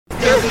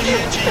inner city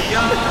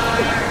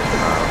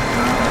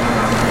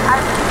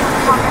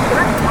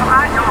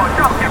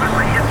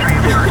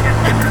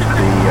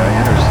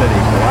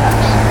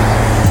collapse.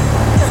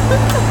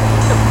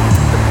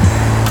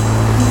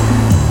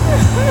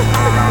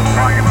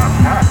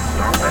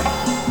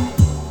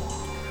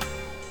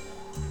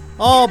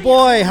 Oh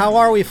boy, how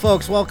are we,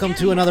 folks? Welcome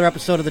to another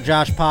episode of the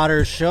Josh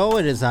Potter Show.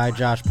 It is I,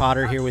 Josh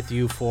Potter, here with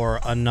you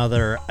for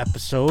another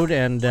episode.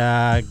 And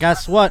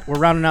guess what? We're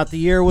rounding out the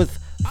year with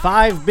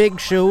 5 big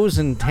shows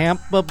in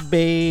Tampa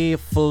Bay,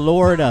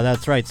 Florida.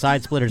 That's right,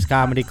 Side Splitters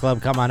Comedy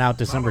Club. Come on out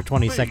December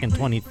 22nd,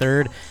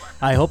 23rd.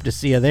 I hope to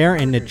see you there.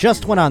 And it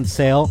just went on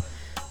sale.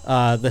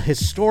 The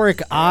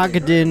historic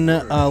Ogden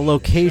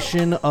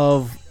location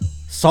of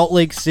Salt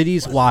Lake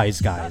City's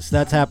Wise Guys.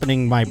 That's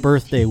happening my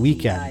birthday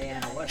weekend.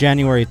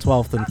 January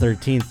 12th and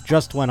 13th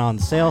just went on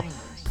sale.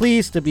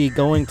 Pleased to be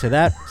going to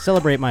that.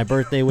 Celebrate my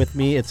birthday with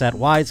me. It's at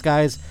Wise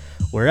Guys,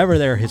 wherever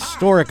their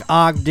historic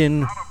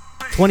Ogden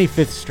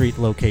 25th Street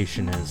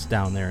location is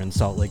down there in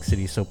Salt Lake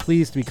City. So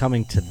pleased to be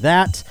coming to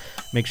that.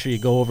 Make sure you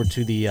go over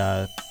to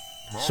the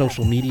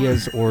social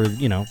medias or,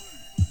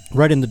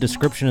 right in the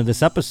description of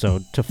this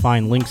episode to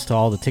find links to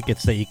all the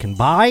tickets that you can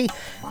buy.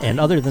 And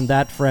other than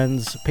that,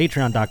 friends,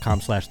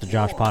 patreon.com/The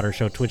Josh Potter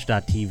Show,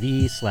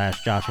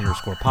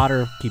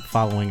 twitch.tv/Josh_Potter. Keep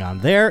following on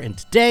there. And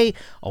today,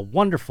 a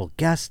wonderful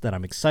guest that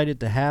I'm excited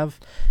to have.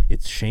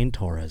 It's Shane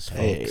Torres,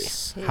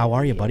 folks. Hey. How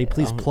are you, buddy?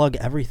 Please plug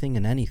everything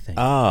and anything.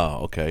 Oh,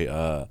 okay.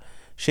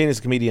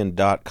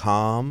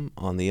 ShaneIsComedian.com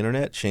on the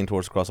internet. Shane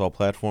Torres across all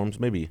platforms.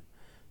 Maybe.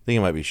 I think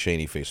it might be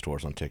Shaney Face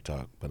Tours on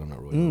TikTok, but I'm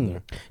not really on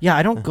there. Yeah,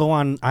 I don't go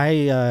on. I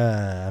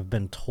have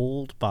been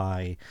told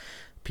by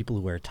people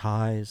who wear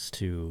ties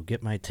to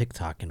get my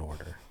TikTok in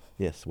order.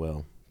 Yes,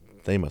 well,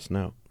 they must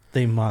know.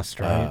 They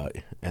must, right?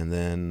 And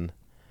then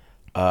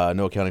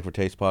No Accounting for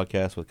Taste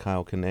podcast with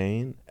Kyle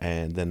Kinane.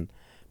 And then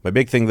my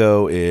big thing,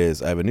 though,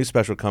 is I have a new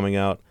special coming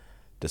out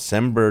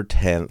December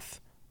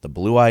 10th, The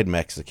Blue-Eyed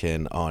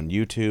Mexican on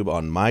YouTube,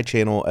 on my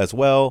channel as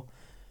well.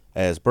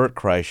 As Bert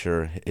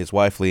Kreischer, his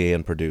wife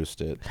Leanne produced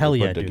it. Hell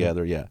yeah, put it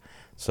together, yeah.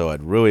 So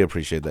I'd really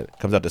appreciate that. It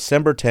comes out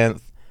December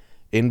 10th,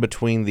 in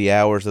between the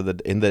hours of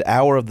the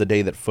hour of the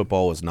day that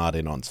football is not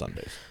in on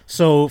Sundays.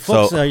 So,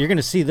 folks, you're going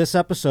to see this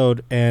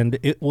episode, and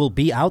it will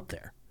be out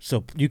there.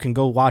 So you can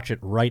go watch it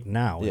right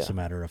now, as a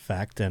matter of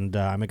fact. And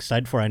I'm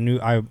excited for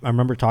it. I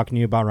remember talking to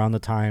you about around the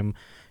time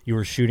you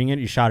were shooting it.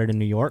 You shot it in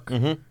New York.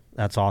 Mm-hmm.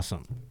 That's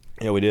awesome.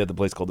 Yeah, we did at the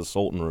place called the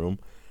Sultan Room.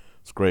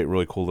 It's great,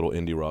 really cool little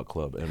indie rock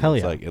club. And Hell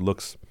it's yeah. like it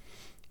looks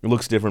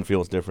different,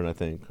 feels different, I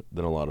think,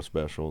 than a lot of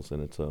specials,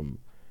 and it's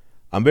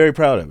I'm very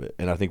proud of it,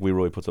 and I think we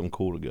really put something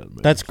cool together,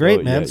 man. That's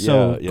great, man.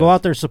 So go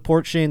out there,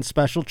 support Shane's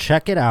special,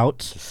 check it out.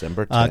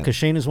 December 10th. Because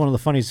Shane is one of the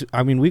funniest.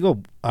 I mean, we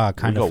go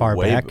kind of far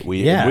back.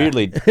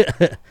 Weirdly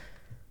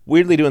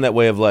doing that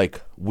way of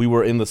like we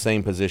were in the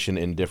same position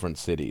in different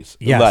cities.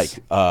 Yes.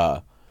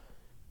 So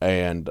I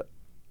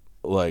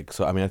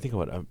mean, I think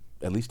about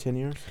at least 10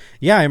 years.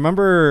 Yeah, I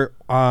remember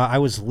I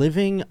was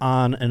living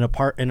on in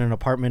an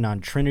apartment on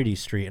Trinity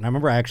Street, and I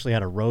remember I actually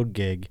had a road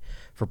gig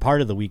for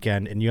part of the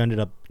weekend, and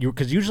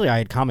because usually I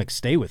had comics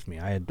stay with me.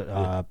 I had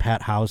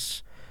Pat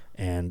House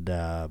and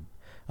a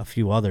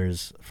few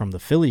others from the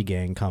Philly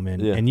gang come in,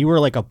 and you were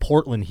like a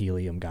Portland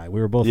helium guy. We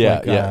were both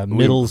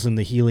middles in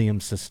the helium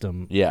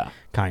system,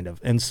 kind of.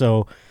 And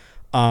so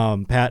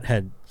Pat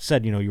had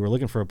said, you were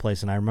looking for a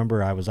place, and I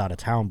remember I was out of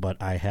town, but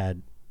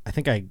I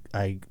think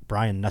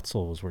Brian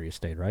Netzel was where you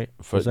stayed, right?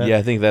 Yeah,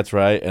 I think that's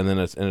right. And then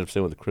I ended up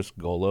staying with Chris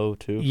Golo,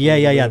 too.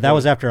 Yeah. That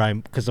was after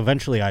because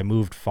eventually I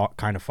moved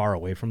kind of far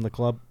away from the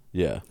club.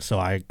 Yeah. So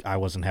I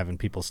wasn't having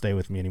people stay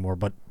with me anymore.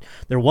 But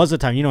there was a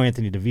time,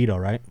 Anthony DeVito,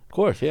 right? Of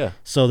course, yeah.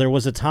 So there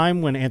was a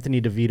time when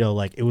Anthony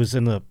DeVito, it was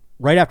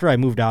right after I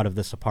moved out of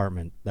this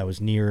apartment that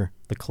was near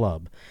the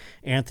club.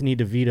 Anthony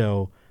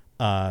DeVito,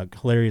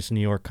 hilarious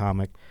New York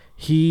comic,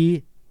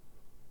 he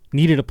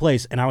needed a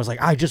place, and I was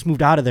like, I just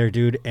moved out of there,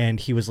 dude. And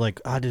he was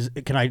like,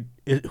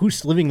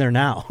 who's living there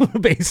now?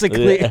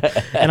 Basically.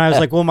 And I was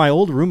like, well, my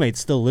old roommate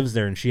still lives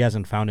there, and she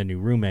hasn't found a new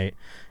roommate,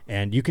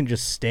 and you can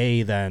just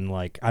stay then.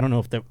 I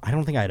don't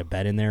think I had a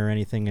bed in there or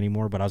anything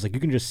anymore, but I was like,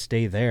 you can just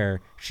stay there.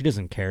 She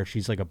doesn't care.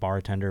 She's like a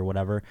bartender or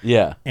whatever.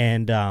 Yeah.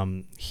 And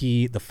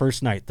the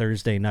first night,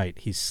 Thursday night,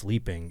 he's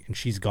sleeping, and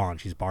she's gone.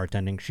 She's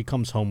bartending. She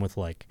comes home with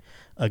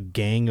a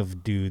gang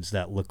of dudes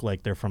that look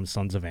like they're from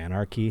Sons of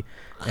Anarchy,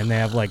 and they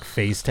have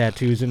face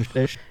tattoos and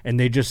fish, and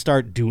they just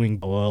start doing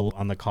oil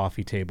on the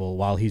coffee table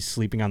while he's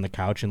sleeping on the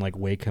couch and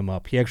wake him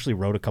up. He actually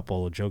wrote a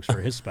couple of jokes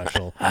for his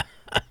special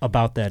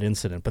about that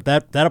incident, but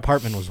that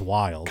apartment was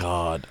wild.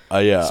 God,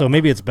 yeah. So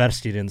maybe it's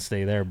best you didn't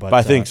stay there, but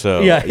I think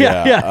so. Yeah.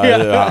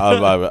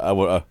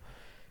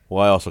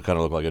 Well, I also kind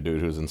of look like a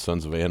dude who's in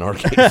Sons of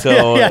Anarchy.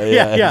 So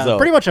yeah. So,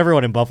 pretty much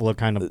everyone in Buffalo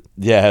kind of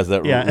has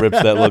that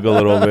rips that look a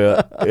little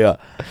bit. Yeah,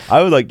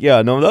 I was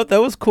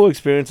that was a cool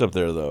experience up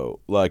there though.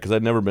 Because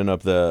I'd never been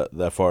up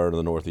that far into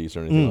the Northeast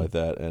or anything like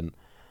that, and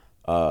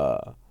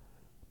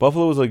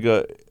Buffalo was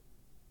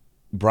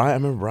Brian. I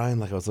remember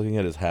Brian. I was looking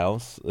at his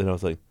house, and I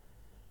was like,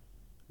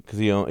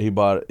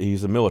 because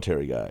he's a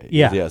military guy.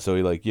 Yeah. Yeah. So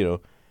he but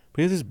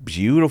he has this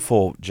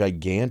beautiful,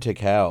 gigantic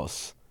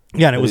house.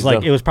 Yeah, and it that was he's like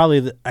done- it was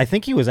probably I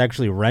think he was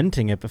actually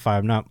renting it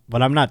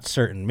but I'm not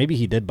certain. Maybe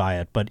he did buy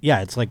it, but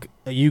yeah, it's like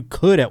you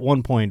could at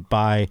one point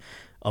buy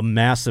a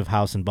massive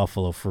house in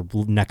Buffalo for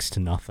next to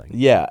nothing.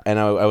 Yeah, and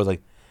I was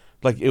like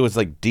it was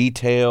like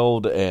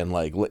detailed and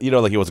like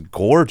it was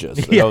gorgeous.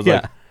 And Yeah, I was yeah.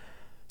 like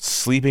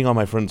sleeping on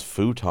my friend's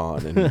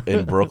futon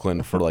in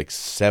Brooklyn for like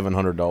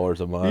 $700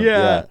 a month.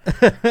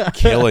 Yeah.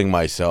 Killing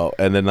myself.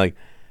 And then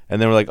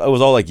we're like it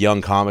was all like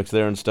young comics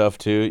there and stuff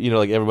too.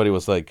 Like everybody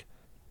was like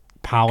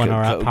Powing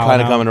around, kind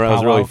of coming around. It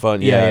was really powwow.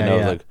 fun. Yeah, And I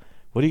was yeah. like,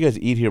 what do you guys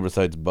eat here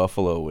besides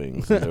buffalo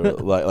wings? And they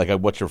were like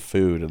what's your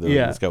food? And then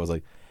Yeah. this guy was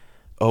like,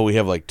 oh, we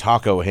have like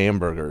taco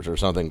hamburgers or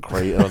something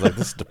crazy. I was like,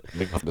 this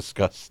is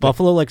disgusting.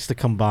 Buffalo likes to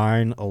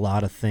combine a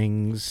lot of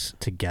things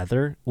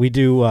together. We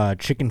do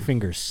chicken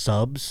finger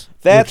subs.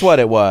 That's which- what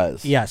it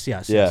was. Yes.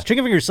 Yeah.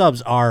 Chicken finger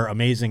subs are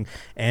amazing,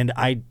 and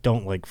I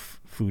don't like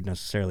food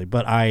necessarily,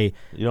 but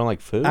You don't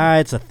like food?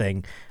 it's a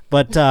thing.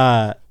 But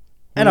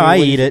I know I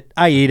what do you eat it.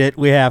 I eat it.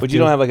 We have But to. you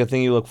don't have like a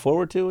thing you look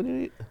forward to when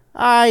you eat?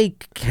 I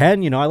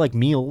can, I like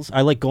meals.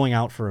 I like going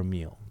out for a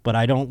meal, but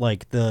I don't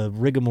like the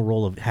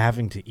rigmarole of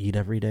having to eat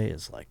every day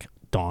is like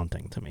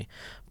daunting to me.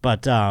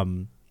 But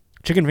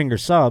chicken finger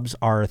subs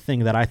are a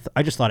thing that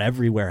I just thought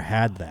everywhere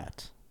had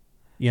that.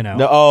 No.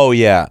 Oh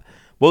yeah.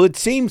 Well, it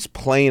seems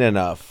plain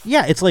enough.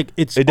 Yeah, it's like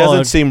It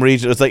doesn't seem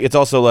regional. It's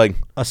also like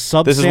a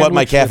sub. this is what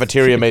my sandwich with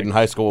cafeteria chicken made in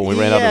high school when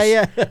we ran out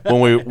Yeah, of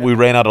when we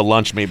ran out of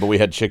lunch meat, but we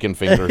had chicken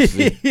fingers.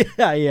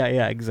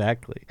 yeah,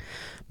 exactly.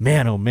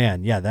 Man, oh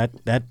man, yeah,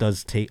 that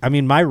does take. I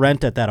mean, my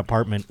rent at that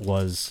apartment it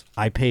was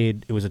a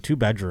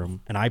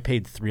 2-bedroom, and I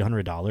paid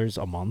 $300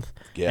 a month.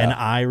 Yeah. And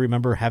I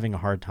remember having a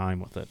hard time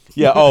with it.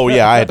 Yeah. Oh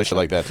yeah. I had shit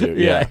like that too.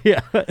 Yeah.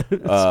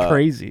 It's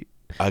crazy.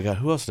 I got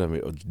who else did I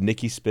meet?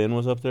 Nikki Spin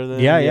was up there then.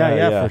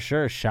 Yeah, for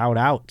sure. Shout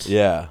out.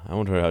 Yeah. I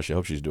wonder how I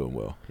hope she's doing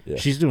well. Yeah.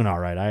 She's doing all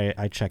right.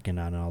 I check in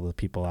on all the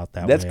people out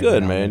that That's way.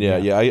 good, every now man. and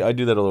then, Yeah. I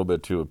do that a little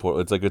bit too.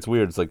 It's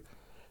weird. It's like,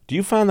 do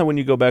you find that when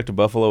you go back to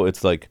Buffalo,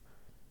 it's like,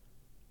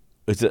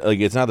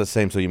 it's not the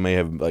same. So you may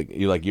have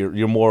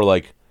you're more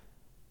like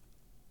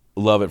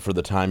love it for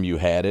the time you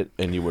had it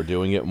and you were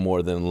doing it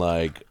more than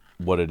like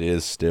what it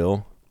is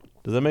still.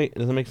 Does that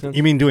make sense?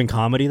 You mean doing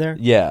comedy there?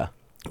 Yeah.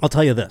 I'll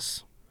tell you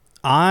this.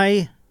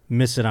 I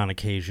miss it on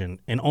occasion,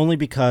 and only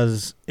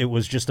because it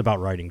was just about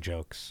writing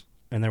jokes.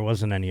 And there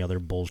wasn't any other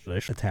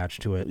bullshit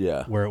attached to it.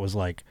 Yeah. Where it was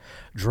like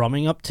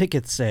drumming up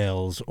ticket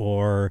sales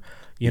or,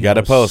 you know.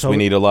 gotta post. We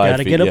need a live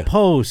Gotta feed, get yeah. a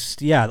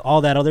post. Yeah. All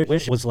that other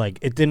shit was like,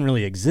 it didn't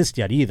really exist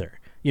yet either.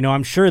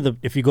 I'm sure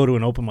if you go to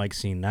an open mic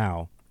scene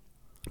now,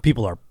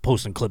 people are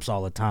posting clips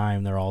all the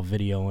time. They're all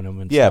videoing them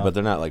and Yeah, stuff. but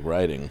they're not like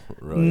writing.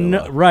 Really a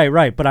No, lot.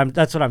 right. But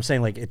that's what I'm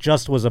saying. Like, it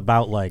just was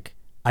about like,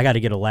 I got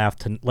to get a laugh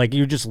to like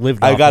you just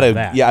lived. Off of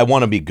that. I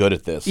want to be good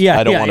at this. Yeah,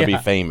 I don't yeah, want to yeah.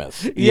 be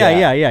famous.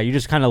 Yeah. You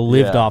just kind of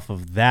lived Yeah. off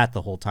of that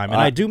the whole time. And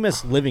I do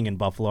miss living in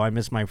Buffalo. I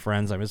miss my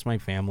friends. I miss my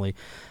family.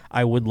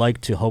 I would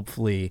like to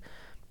hopefully,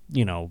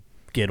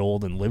 get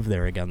old and live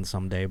there again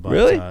someday. But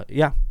Really?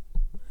 yeah.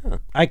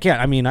 I can't.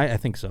 I mean, I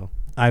think so.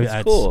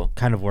 That's cool.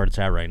 kind of where it's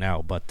at right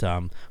now. But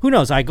who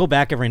knows? I go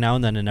back every now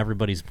and then, and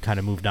everybody's kind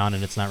of moved on,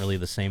 and it's not really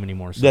the same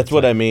anymore. So That's it's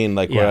what like, I mean.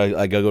 Like Yeah. where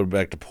I go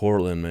back to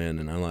Portland, man,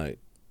 and I'm like,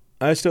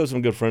 I still have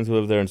some good friends who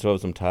live there, and still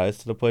have some ties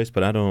to the place.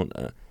 But I don't.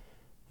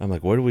 I'm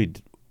like,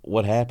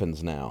 what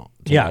happens now?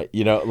 Yeah.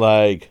 tonight?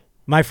 Like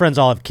my friends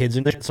all have kids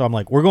and shit, so I'm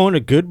like, we're going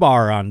to Good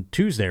Bar on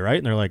Tuesday, right?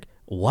 And they're like,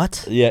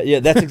 what? yeah.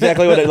 That's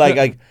exactly what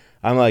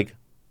I'm like.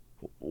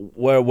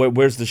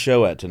 Where's the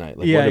show at tonight?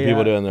 Like, Yeah, what are people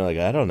yeah. doing? They're like,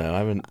 I don't know. I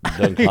haven't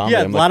done comedy.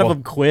 Yeah, a I'm lot like, of well,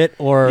 them quit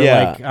or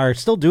Yeah. like are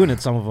still doing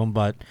it. Some of them,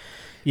 but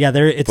yeah,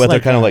 it's but like they're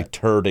kind of like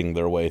turding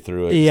their way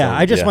through it. yeah. so,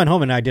 I just went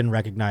home and I didn't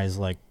recognize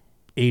like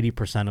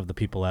 80% of the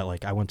people at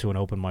like I went to an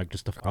open mic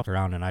just to fuck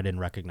around and I didn't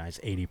recognize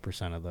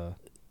 80% of the.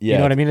 Yeah, You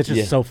know what I mean? It's just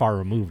yeah. so far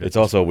removed. It's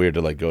also weird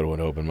to like go to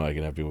an open mic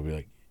and have people be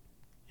like,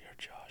 "You're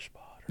Josh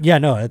Potter." yeah,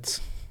 no,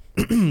 it's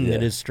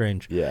it is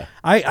strange. Yeah.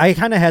 I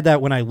kind of had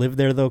that when I lived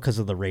there though because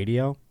of the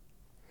radio.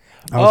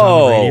 I was on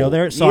the radio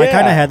there, so I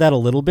kind yeah. of had that a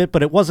little bit,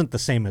 but it wasn't the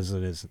same as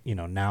it is.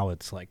 Now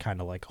it's like kind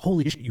of like,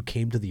 holy shit, you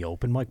came to the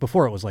open mic.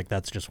 Before it was like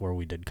that's just where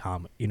we did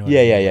comedy. You know? What I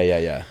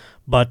mean? Yeah.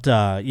 But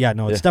yeah,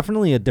 no, it's Yeah.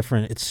 definitely a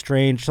different. It's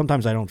strange.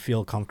 Sometimes I don't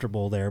feel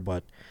comfortable there,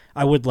 but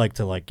I would like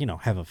to like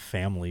have a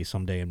family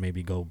someday and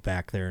maybe go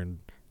back there and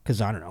because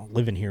I don't know,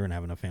 living here and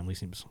having a family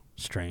seems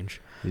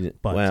strange.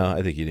 But Well,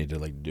 I think you need to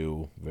like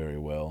do very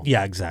well.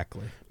 yeah,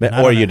 exactly. But- And I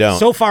or know. you don't.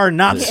 So far,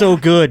 not so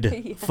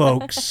good,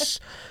 folks.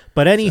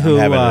 But anywho,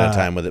 I'm having a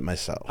time with it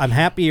myself. I'm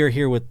happy you're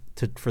here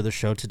for the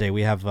show today.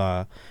 We have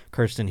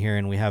Kirsten here,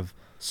 and we have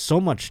so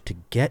much to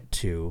get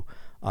to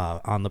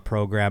on the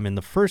program. And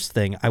the first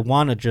thing I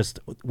want to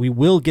we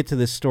will get to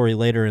this story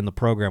later in the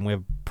program. We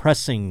have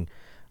pressing,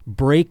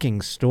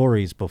 breaking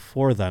stories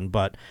before then,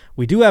 but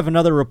we do have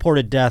another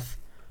reported death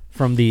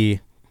from the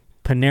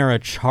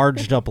Panera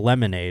charged up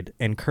lemonade,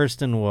 and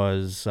Kirsten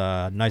was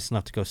nice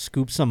enough to go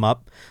scoop some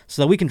up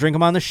so that we can drink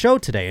them on the show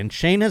today. And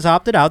Shane has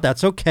opted out.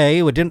 That's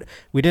okay. We didn't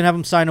have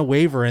him sign a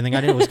waiver or anything.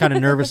 I was kind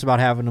of nervous about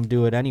having him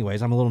do it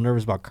anyways. I'm a little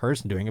nervous about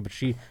Kirsten doing it, but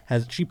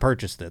she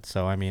purchased it.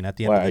 So I mean, at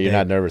the end of the day, you're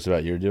not nervous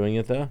about you doing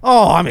it though?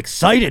 Oh, I'm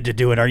excited to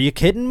do it. Are you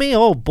kidding me?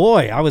 Oh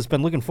boy,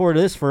 been looking forward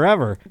to this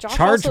forever. Josh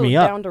Charge also me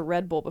up. down to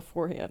Red Bull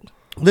beforehand.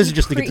 This is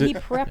just to get He to,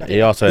 prepped He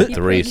it. also had He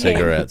 3 pre-gamed.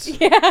 cigarettes.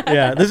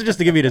 yeah. This is just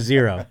to give you to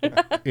 0,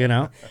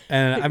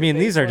 And I mean,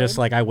 these are just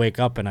like I wake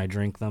up and I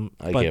drink them.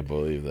 I But can't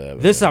believe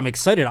that. This I'm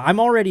excited. I'm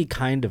already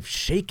kind of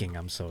shaking.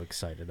 I'm so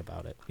excited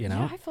about it.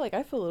 Yeah, I feel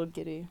a little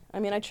giddy. I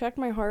mean, I checked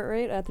my heart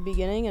rate at the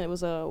beginning, and it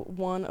was a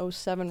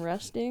 107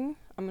 resting.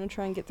 I'm gonna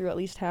try and get through at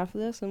least half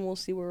of this, and we'll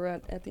see where we're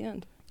at the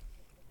end.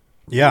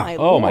 Yeah.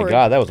 Oh my Lord.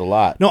 God, that was a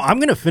lot. No, I'm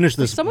gonna finish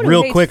this someone who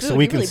real hates quick so food,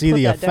 we you can really see put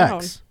the that down.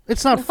 effects.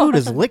 It's not food;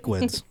 it's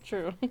liquids.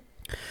 True.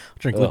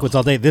 Drink liquids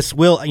all day. This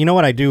will. You know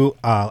what I do?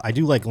 I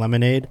do like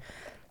lemonade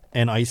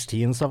and iced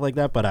tea and stuff like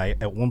that. But I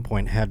at one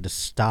point had to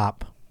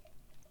stop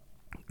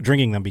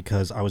drinking them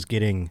because I was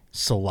getting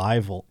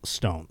salival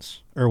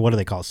stones, or what do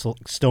they call it?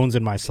 Stones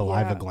in my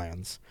saliva Yeah.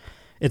 glands.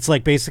 It's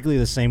like basically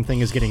the same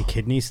thing as getting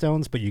kidney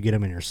stones, but you get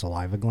them in your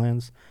saliva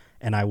glands.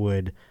 And I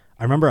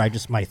remember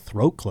my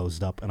throat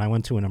closed up, and I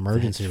went to an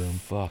emergency room,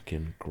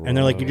 Fucking gross. and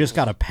they're like, you just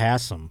got to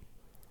pass them,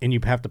 and you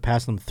have to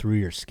pass them through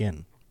your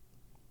skin.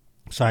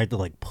 So I had to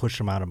like push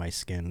them out of my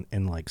skin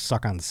and like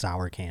suck on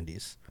sour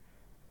candies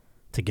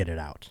to get it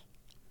out.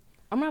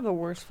 I'm gonna have the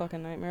worst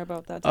fucking nightmare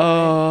about that.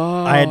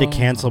 I had to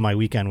cancel my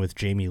weekend with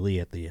Jamie Lee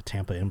at the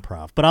Tampa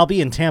Improv. But I'll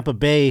be in Tampa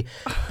Bay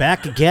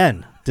back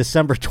again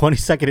December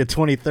 22nd and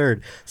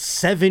 23rd,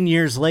 7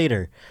 years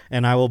later.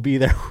 And I will be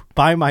there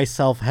by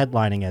myself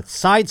headlining at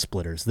Side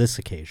Splitters this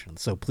occasion.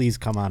 So please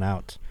come on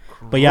out.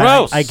 But yeah,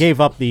 Gross. I gave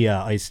up the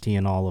iced tea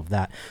and all of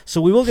that.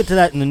 So we will get to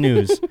that in the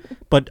news.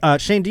 But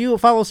Shane, do you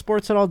follow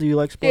sports at all? Do you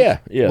like sports?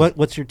 Yeah.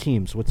 What's your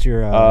teams? What's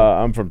your...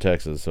 I'm from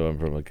Texas, so I'm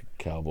from like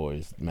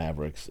Cowboys,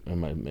 Mavericks, are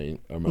my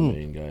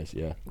main guys.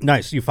 Yeah.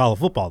 Nice. You follow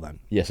football then?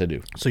 Yes, I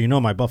do. So you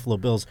know my Buffalo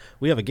Bills.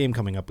 We have a game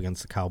coming up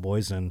against the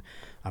Cowboys, and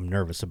I'm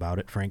nervous about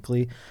it,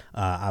 frankly.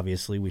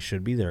 Obviously, we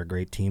should be. They're a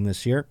great team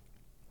this year.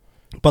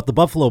 But the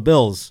Buffalo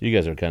Bills... You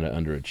guys are kind of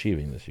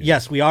underachieving this year.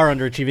 Yes, we are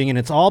underachieving, and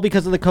it's all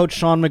because of the coach,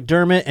 Sean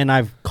McDermott, and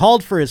I've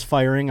called for his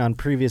firing on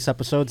previous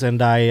episodes,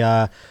 and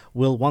I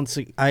will once...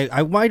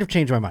 I might have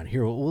changed my mind.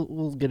 Here,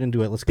 we'll get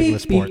into it. Let's get into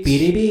sports.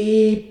 Beep,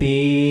 beep, beep,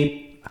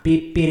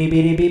 beep, beep, beep,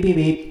 beep, beep,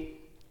 beep.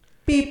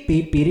 Beep,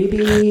 beep, beep, beep,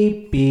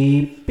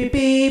 beep, beep, beep,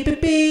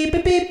 beep, beep,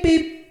 beep, beep,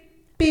 beep.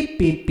 Beep,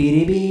 beep,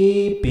 beep,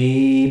 beep,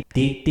 beep.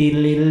 Dee, dee, dee,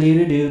 dee,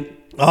 dee, dee.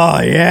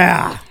 Oh,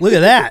 yeah. Look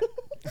at that.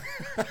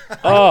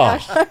 Oh,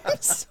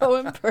 I'm so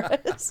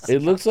impressed.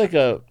 it looks like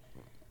a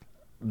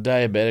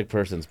diabetic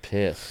person's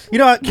piss. You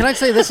know what? Can I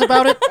say this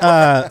about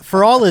it?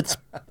 For all its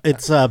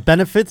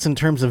benefits in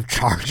terms of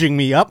charging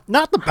me up,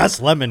 not the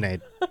best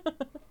lemonade.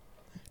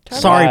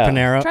 Sorry, Wow.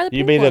 Panera. Try the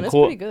You pink mean one. the It's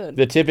cool? pretty good.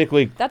 The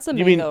typically. That's the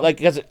You mean mango. like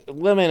because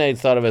lemonade's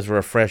thought of as a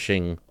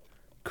refreshing,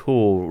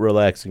 cool,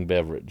 relaxing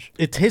beverage.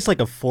 It tastes like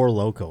a Four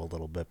Loko a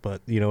little bit,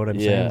 but you know what I'm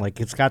Yeah. saying?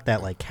 Like it's got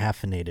that like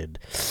caffeinated.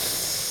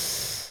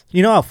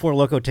 You know how Four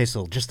Loko tastes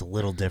just a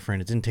little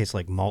different? It didn't taste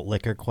like malt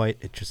liquor quite.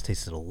 It just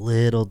tasted a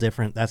little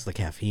different. That's the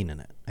caffeine in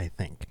it, I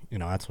think. You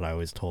know, that's what I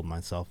always told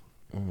myself.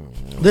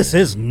 This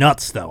is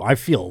nuts, though. I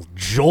feel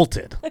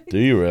jolted. Do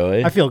you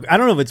really? I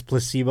don't know if it's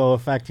placebo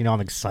effect. You know,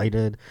 I'm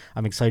excited.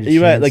 You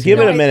might, like give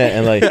it a No, minute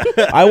and like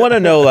I want to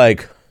know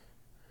like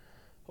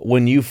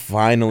when you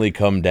finally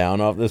come down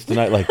off this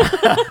tonight. Like,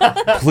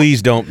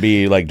 please don't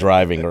be like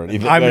driving or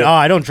anything.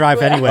 I don't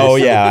drive anyway. Oh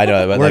so yeah, I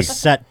know. But we're like,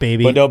 set,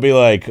 baby. but don't be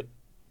like,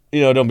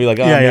 don't be like,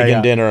 oh, Yeah, I'm yeah, making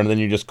yeah. dinner and then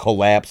you just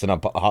collapse in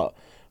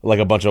like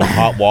a bunch of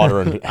hot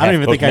water and I don't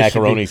even think I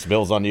should macaroni be-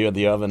 spills on you at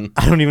the oven.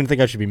 I don't even think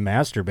I should be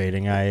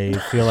masturbating. I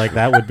feel like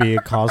that would be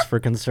a cause for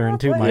concern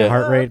too. My Yeah.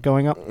 heart rate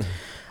going up.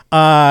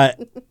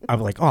 I'm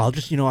like, I'll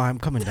just, I'm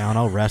coming down.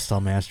 I'll rest.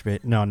 I'll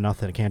masturbate. No,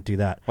 nothing. I can't do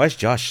that. Why is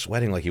Josh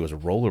sweating like he was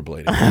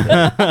rollerblading?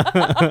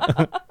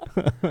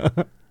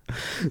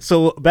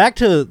 So back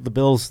to the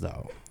Bills,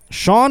 though.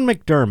 Sean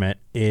McDermott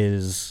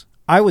is,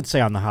 I would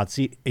say, on the hot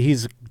seat.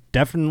 He's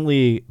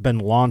definitely been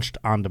launched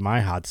onto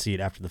my hot seat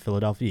after the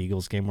Philadelphia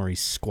Eagles game where he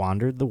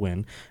squandered the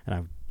win. And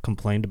I've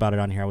complained about it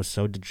on here. I was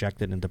so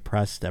dejected and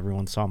depressed.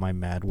 Everyone saw my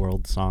Mad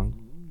World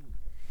song.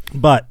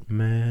 But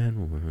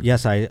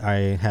yes, I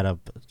had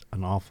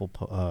an awful,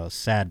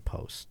 sad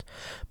post.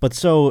 But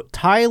so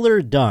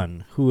Tyler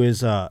Dunn, who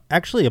is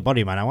actually a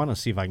buddy of mine, I want to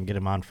see if I can get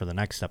him on for the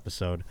next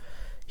episode.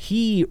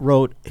 He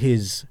wrote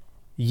his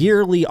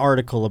yearly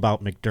article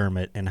about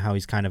McDermott and how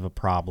he's kind of a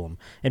problem.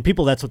 And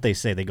people, that's what they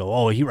say. They go,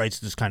 oh, he writes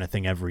this kind of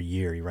thing every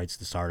year. He writes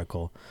this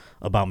article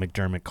about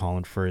McDermott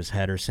calling for his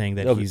head or saying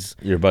that he's...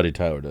 Your buddy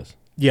Tyler does.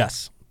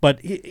 Yes, but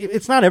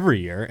it's not every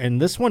year.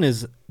 And this one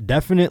is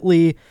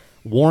definitely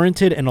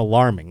warranted and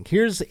alarming.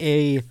 Here's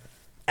a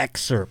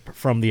excerpt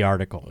from the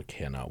article. I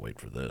cannot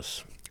wait for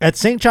this. At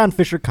St. John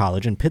Fisher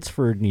College in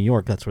Pittsford, New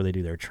York, that's where they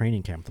do their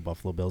training camp, the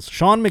Buffalo Bills,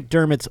 Sean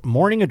McDermott's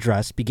morning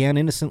address began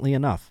innocently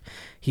enough.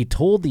 He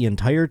told the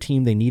entire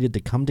team they needed to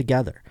come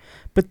together.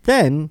 But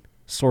then,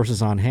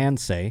 sources on hand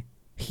say,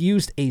 he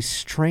used a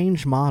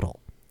strange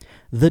model.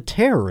 The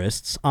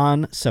terrorists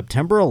on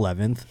September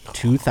 11th,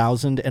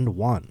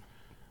 2001.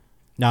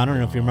 Now, I don't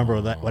know if you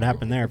remember what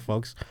happened there,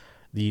 folks.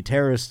 The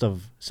terrorists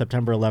of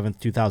September 11th,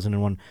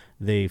 2001,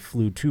 they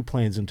flew 2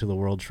 planes into the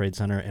World Trade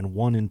Center and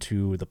 1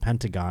 into the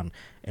Pentagon,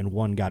 and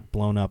 1 got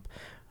blown up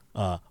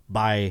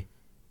by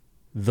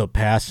the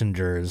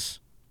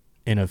passengers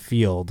in a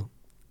field.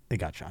 They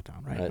got shot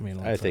down, right?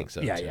 I think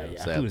so. Yeah, too.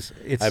 yeah.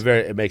 Sad.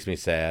 It makes me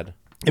sad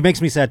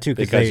makes me sad too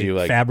because they you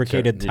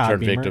fabricated you Todd turn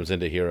Beamer. Victims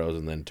into heroes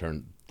and then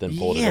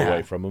pulled it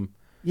away from them.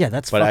 Yeah,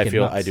 that's. But fucking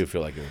nuts. I do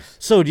feel like it was.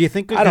 So, do you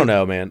think? I don't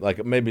know, man.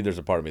 Like maybe there's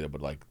a part of me that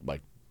would like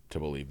to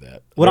believe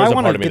that. What There's I a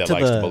want part to of me get that to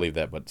likes the to believe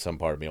that, but some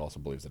part of me also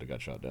believes that it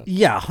got shot down.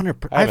 Yeah,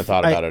 100%. I haven't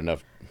thought about it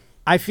enough.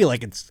 I feel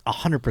like it's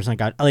 100%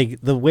 got like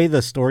the way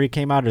the story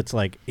came out. It's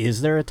like, is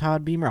there a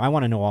Todd Beamer? I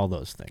want to know all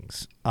those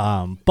things.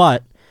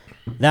 But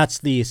that's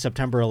the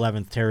September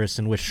 11th terrorists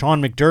in which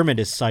Sean McDermott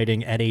is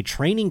citing at a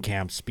training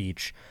camp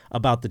speech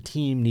about the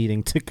team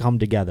needing to come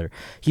together.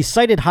 He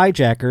cited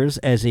hijackers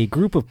as a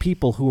group of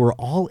people who were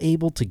all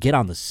able to get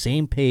on the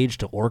same page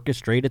to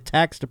orchestrate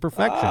attacks to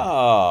perfection.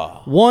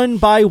 Oh. One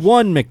by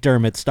one,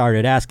 McDermott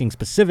started asking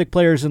specific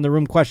players in the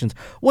room questions.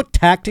 What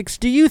tactics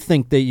do you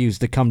think they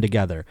used to come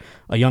together?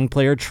 A young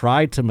player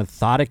tried to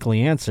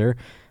methodically answer.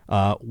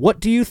 What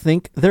do you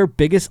think their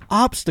biggest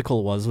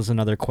obstacle was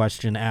another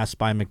question asked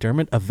by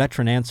McDermott. A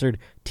veteran answered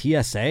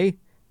TSA,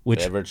 which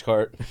Beverage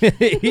cart.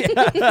 yeah.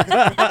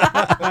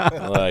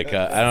 Like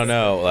I don't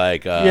know.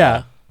 Like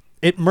Yeah.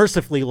 It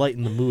mercifully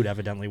lightened the mood,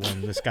 evidently,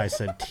 when this guy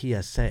said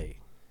TSA.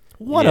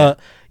 What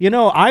Yeah.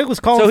 I was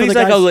calling So for he's the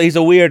like guys, he's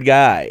a weird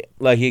guy.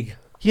 Like he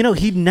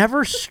he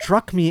never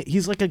struck me.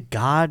 He's like a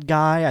God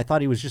guy. I thought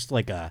he was just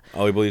like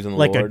he believes in the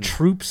like Lord. a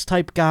troops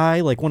type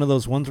guy, like one of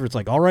those ones where it's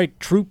like, all right,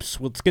 troops,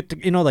 let's get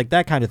to, like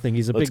that kind of thing.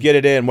 He's a Let's big, get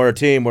it in. We're a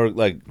team. We're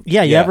like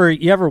yeah. You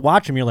ever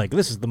watch him? You're like,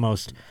 this is the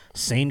most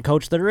sane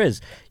coach there is.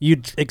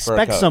 You'd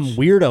expect some coach.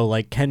 weirdo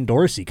like Ken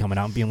Dorsey coming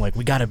out and being like,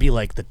 we got to be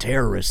like the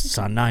terrorists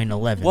on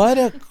 9/11. What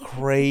a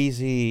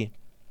crazy.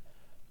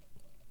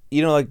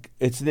 Like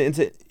it's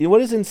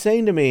what is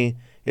insane to me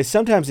is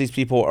sometimes these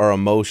people are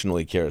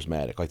emotionally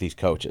charismatic, like these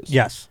coaches.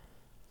 Yes.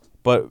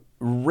 But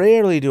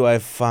rarely do I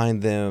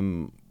find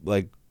them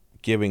like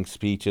giving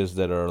speeches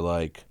that are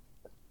like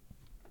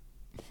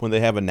when they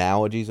have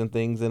analogies and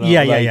things. And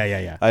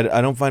Yeah. I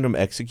don't find them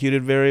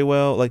executed very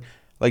well.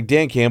 Like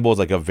Dan Campbell is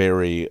like a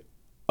very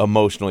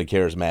emotionally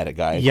charismatic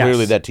guy. And Yes.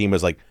 Clearly that team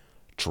is like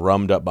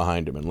drummed up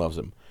behind him and loves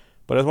him.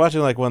 But I was watching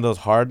like one of those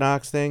Hard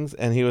Knocks things,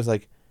 and he was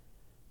like,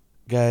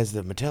 "Guys,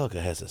 the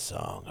Metallica has a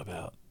song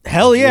about."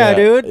 Hell yeah,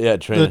 dude. Yeah,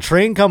 the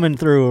train coming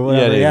through or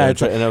whatever. Yeah,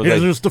 It's and I was it's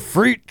like- just a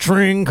freight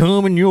train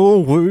coming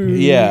your way.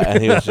 Yeah,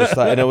 and he was just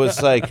like, and it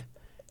was like,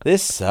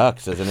 this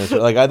sucks as an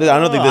instrument. Like I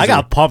don't think this I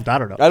got pumped. I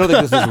don't know. I don't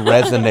think this is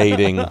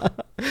resonating.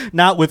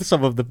 Not with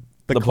some of the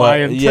The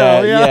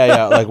clientele.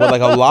 yeah. Like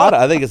a lot.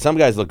 I think some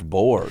guys looked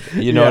bored.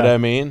 You know Yeah. what I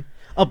mean?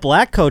 A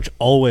black coach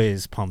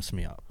always pumps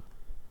me up.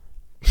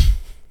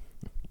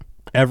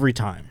 Every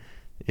time.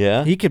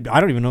 Yeah. He could.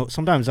 I don't even know.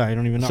 Sometimes I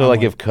don't even know. So I'm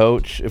like if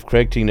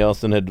Craig T.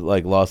 Nelson had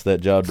like lost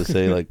that job to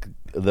say like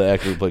the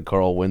actor who played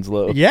Carl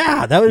Winslow.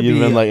 yeah, that would You'd be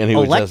been like, and he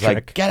was just like,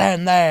 electric. "Get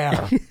in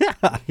there."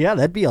 Yeah,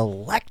 that'd be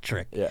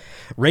electric. Yeah.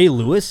 Ray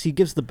Lewis, he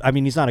gives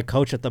he's not a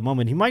coach at the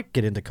moment. He might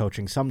get into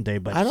coaching someday,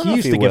 but I don't he know if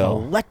used he to give will.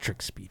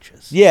 electric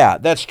speeches. Yeah,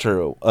 that's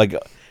true. Like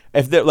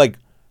if they're like,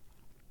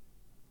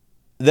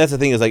 that's the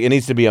thing is like it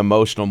needs to be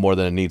emotional more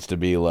than it needs to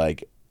be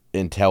like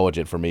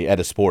intelligent for me at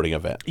a sporting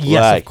event.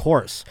 Yes, Like, of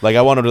course. Like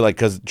I wanted to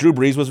because Drew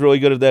Brees was really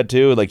good at that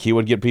too. Like he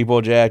would get people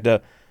jacked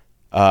up.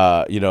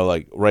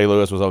 Like Ray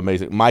Lewis was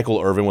amazing.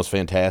 Michael Irvin was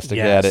fantastic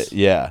at Yes. it.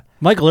 Yeah.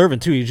 Michael Irvin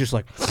too. He's just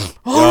like,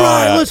 all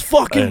right, yeah. let's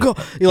fucking go.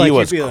 He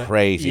was he'd be like-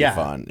 crazy yeah,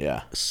 fun.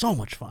 Yeah. so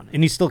much fun,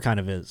 and he still kind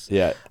of is.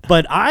 Yeah.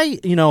 But I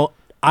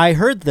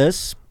heard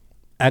this.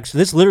 Actually,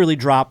 this literally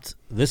dropped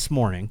this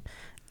morning,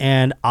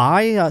 and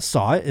I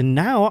saw it, and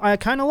now I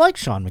kind of like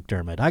Sean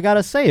McDermott. I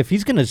gotta say, if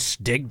he's gonna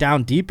dig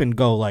down deep and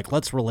go like,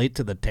 let's relate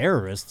to the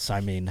terrorists. I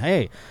mean,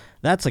 hey,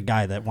 that's a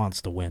guy that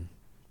wants to win.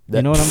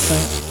 You know what I'm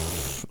saying?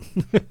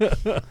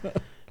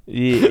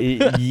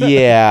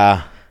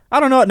 Yeah. I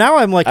don't know. Now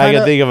I'm like, I can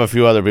kinda, think of a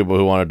few other people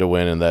who wanted to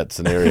win in that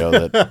scenario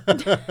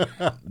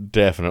that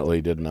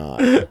definitely did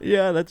not.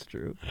 yeah, that's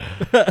true.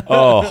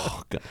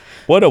 Oh, God.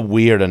 What a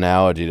weird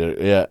analogy to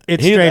yeah.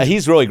 It's strange.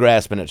 He's really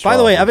grasping at By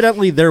the way, straws.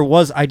 evidently there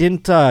was. I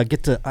didn't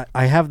get to.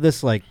 I have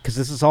this because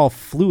this is all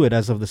fluid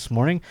as of this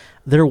morning.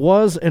 There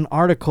was an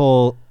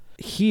article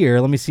here.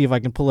 Let me see if I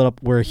can pull it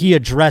up where he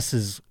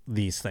addresses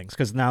these things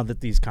because now that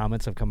these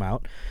comments have come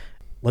out.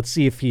 Let's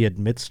see if he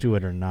admits to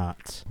it or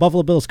not.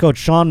 Buffalo Bills coach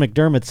Sean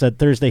McDermott said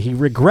Thursday he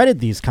regretted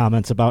these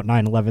comments about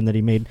 9/11 that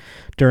he made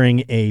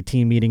during a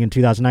team meeting in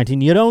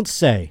 2019. You don't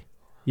say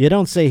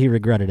he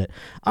regretted it.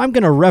 I'm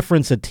going to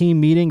reference a team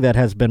meeting that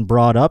has been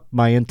brought up.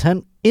 My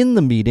intent in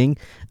the meeting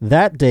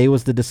that day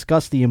was to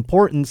discuss the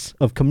importance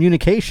of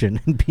communication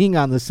and being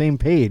on the same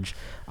page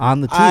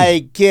on the team.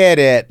 I get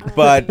it,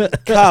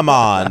 but come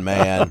on,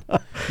 man.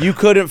 You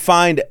couldn't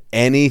find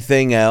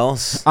anything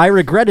else? I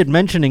regretted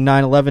mentioning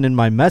 9/11 in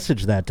my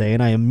message that day,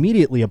 and I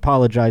immediately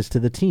apologized to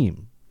the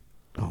team.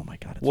 Oh, my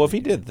God. Well, if he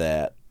did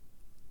that.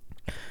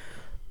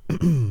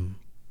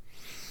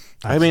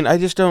 I mean, I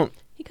just don't.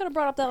 He could have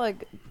brought up that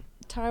like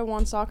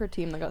Taiwan soccer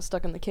team that got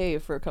stuck in the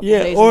cave for a couple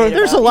Yeah, days. or and made it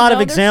There's out. a lot of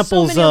There's so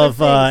examples many other of,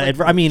 things,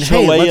 like, I mean, hey,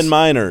 Chilean let's,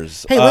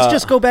 miners. let's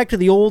just go back to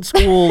the old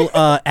school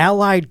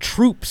Allied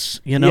troops,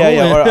 you know?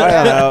 Yeah, or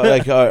I don't know,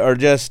 like, or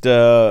just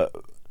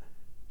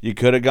you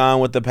could have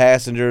gone with the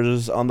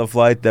passengers on the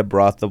flight that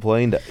brought the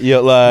plane down. Yeah,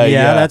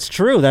 that's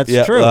true. That's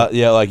yeah, true.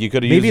 Yeah, like you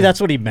could have. Maybe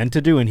that's what he meant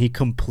to do, and he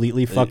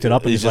completely fucked it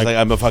up. And He's just like,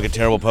 I'm a fucking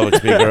terrible public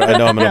speaker. I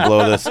know I'm gonna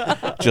blow this.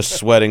 Just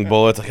sweating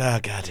bullets. Like, oh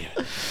god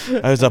damn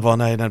it. I was up all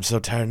night and I'm so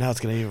tired. Now it's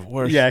gonna be even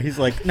worse. yeah, he's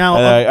like, now,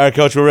 All right,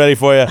 coach, we're ready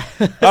for you.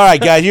 All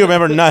right, guys, you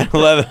remember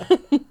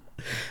 9/11?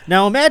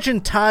 now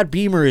imagine Todd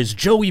Beamer is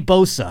Joey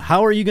Bosa.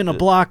 How are you going to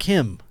block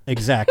him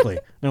exactly?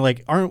 And they're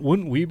like,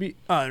 wouldn't we be?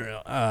 I don't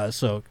know.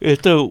 So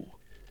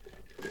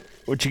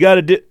What you got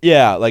to do?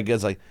 Yeah, like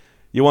it's like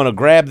you want to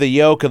grab the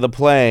yoke of the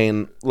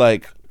plane,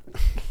 like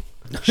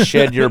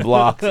shed your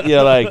block.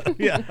 Yeah, like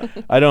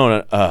I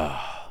don't.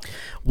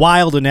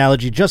 wild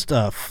analogy, just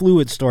a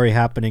fluid story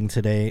happening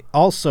today.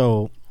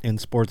 Also in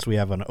sports, we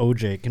have an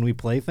OJ. Can we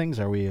play things?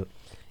 Are we a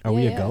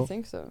go? I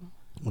think so.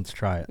 Let's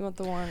try it. You want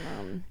the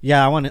one?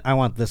 Yeah, I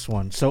want this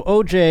one. So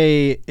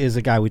OJ is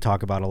a guy we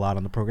talk about a lot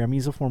on the program.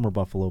 He's a former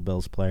Buffalo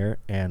Bills player,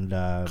 and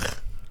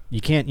you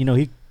can't,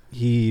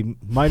 he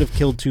might have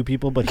killed 2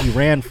 people, but he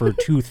ran for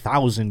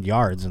 2,000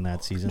 yards in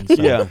that season. So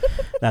Yeah.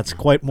 that's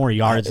quite more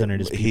yards than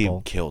it is people.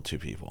 He killed 2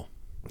 people.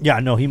 Yeah,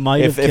 no, he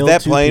might have If killed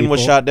that 2 plane people.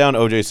 was shot down,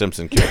 O.J.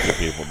 Simpson killed 2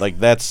 people. Like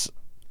that's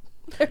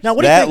Now,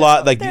 what do you that think?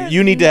 lot. Like There's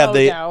you need to have no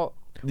the doubt.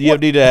 you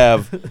need to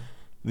have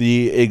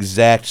the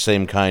exact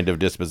same kind of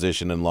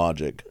disposition and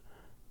logic.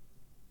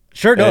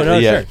 Sure, no,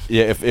 yeah, sure.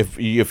 yeah. If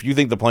you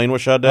think the plane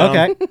was shot down,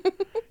 Okay,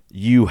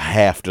 you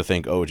have to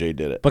think O.J.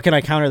 did it. but can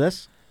I counter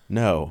this?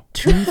 No.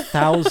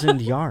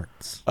 2,000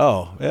 yards.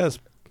 Oh, yes.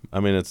 I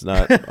mean, it's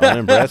not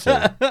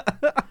unimpressive.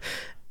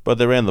 But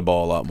they ran the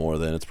ball a lot more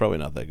then. It's probably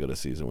not that good a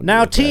season. When Now,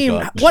 you look back team,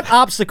 up. what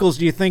obstacles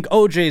do you think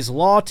OJ's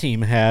law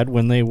team had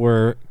when they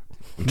were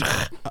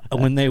getting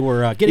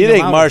You him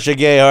think out? Marcia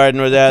Gay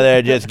Harden was out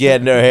there just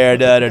getting her hair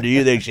done, or do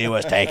you think she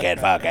was taking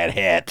fucking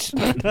hits?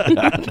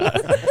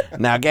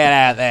 Now get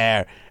out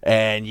there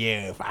and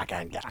you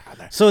fucking get out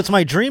there. So it's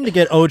my dream to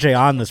get OJ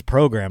on this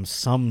program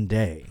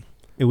someday.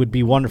 It would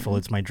be wonderful.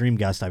 It's my dream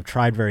guest. I've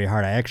tried very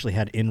hard. I actually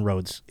had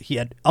inroads. He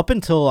had, up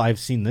until I've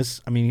seen this,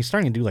 I mean, he's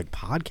starting to do like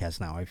podcasts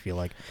now, I feel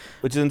like.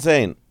 Which is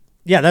insane.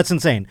 Yeah, that's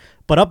insane.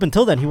 But up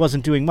until then, he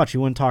wasn't doing much. He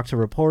wouldn't talk to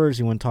reporters.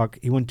 He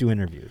wouldn't do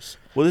interviews.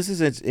 Well, it's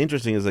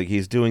interesting. Is like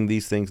he's doing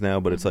these things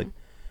now, but it's like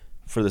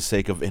for the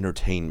sake of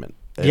entertainment.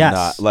 And Yes.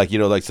 Not, like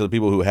so the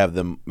people who have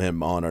him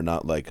on are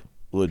not like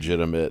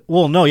legitimate.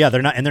 Well, no, yeah,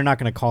 they're not, and they're not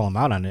going to call him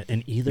out on it.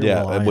 And either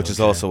Yeah, will I, which is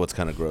OJ. also what's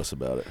kind of gross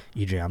about it.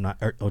 OJ, I'm not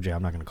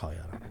going to call you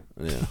out on it.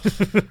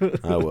 Yeah,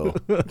 I will.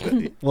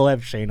 We'll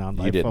have Shane on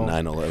by You did phone.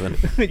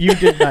 9/11. You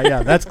did not,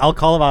 yeah. I'll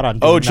call him out on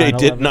doing OJ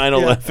did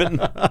 9/11.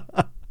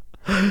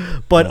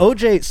 9/11. But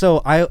OJ,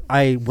 so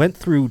I went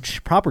through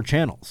proper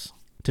channels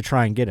to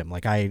try and get him.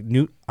 Like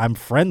I'm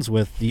friends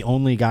with the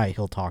only guy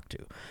he'll talk to,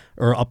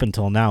 or up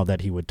until now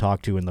that he would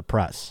talk to in the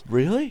press.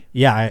 Really?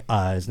 Yeah,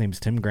 his name's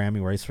Tim Graham.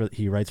 He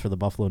writes for the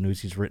Buffalo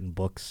News. He's written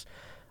books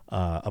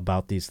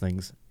about these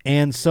things.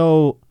 And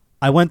so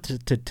I went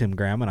to Tim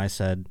Graham and I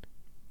said,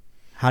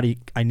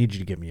 I need you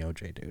to get me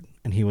OJ, dude.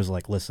 And he was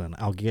like, listen,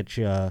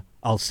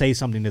 I'll say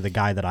something to the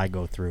guy that I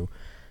go through,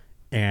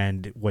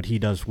 and what he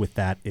does with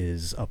that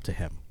is up to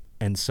him.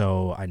 And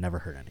so I never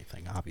heard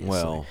anything, obviously.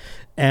 Well.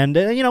 And,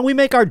 we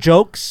make our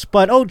jokes,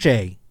 but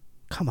OJ,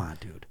 come on,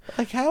 dude.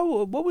 Like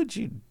what would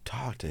you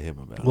talk to him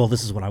about? Well,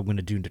 this is what I'm going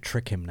to do to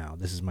trick him now.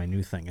 This is my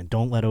new thing. And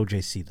don't let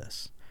OJ see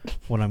this.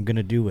 What I'm going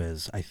to do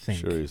is, I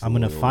think, Sure, he's I'm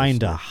going to a loyal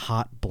find a listener.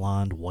 hot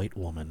blonde white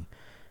woman,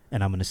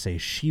 and I'm going to say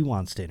she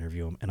wants to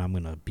interview him, and I'm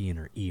going to be in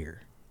her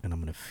ear, and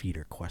I'm going to feed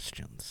her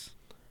questions.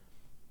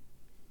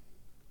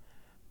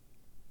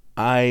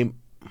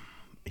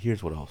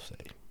 Here's what I'll say.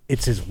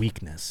 It's his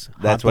weakness.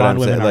 That's Hot what I'm blonde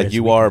women saying. are Like his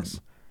you're weakness.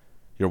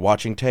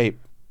 watching tape.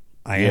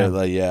 I yeah, am.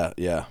 like,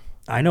 yeah.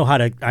 I know how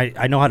to.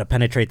 I know how to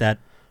penetrate that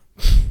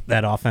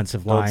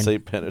offensive Don't line. say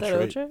That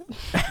penetrate.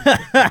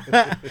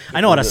 OJ?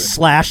 I know how to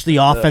slash the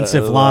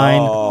offensive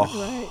line. Oh,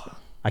 Right.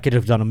 I could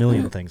have done a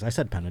million things. I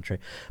said penetrate,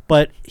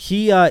 but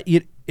he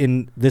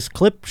in this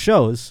clip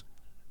shows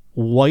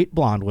white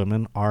blonde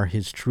women are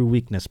his true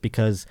weakness,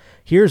 because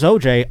here's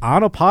OJ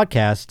on a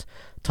podcast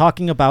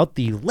talking about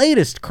the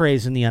latest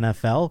craze in the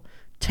NFL,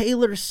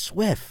 Taylor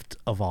Swift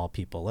of all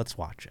people. Let's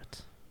watch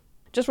it.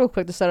 Just real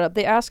quick to set up,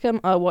 they asked him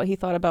what he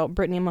thought about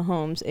Brittany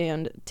Mahomes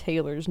and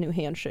Taylor's new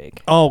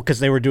handshake. Oh, because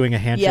they were doing a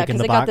handshake Yeah, in because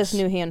the they box. got this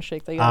new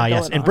handshake. They got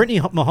Yes, going and on. Brittany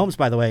Mahomes,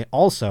 by the way,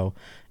 also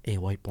a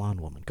white blonde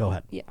woman. Go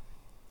ahead. Yeah.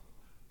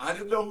 I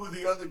didn't know who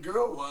the other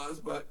girl was,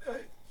 but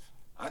hey,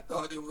 I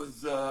thought it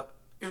was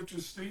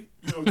interesting.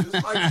 You know,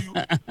 just like you,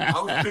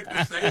 I was thinking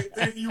the same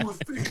thing you was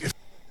thinking.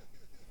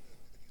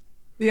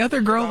 The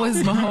other girl was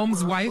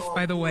Mahomes' wife,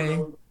 by the way.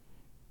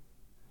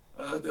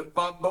 The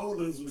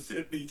bombolas were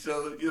hitting each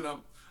other, you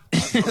know. A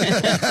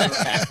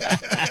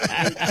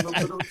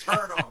little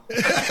turn on.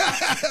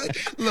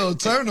 Little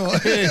turn on.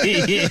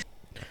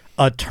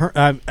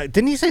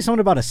 Didn't he say something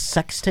about a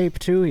sex tape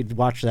too? He'd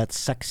watch that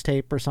sex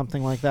tape or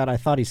something like that. I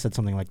thought he said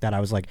something like that. I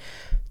was like,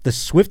 the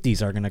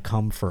Swifties are going to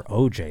come for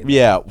OJ.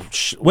 Yeah.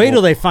 Wait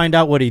till they find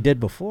out what he did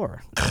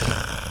before.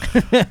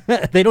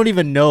 They don't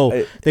even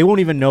know. They won't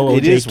even know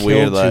it OJ is killed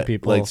weird, two like,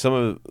 people. like some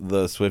of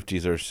the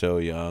Swifties are so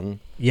young.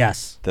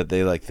 Yes. That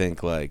they like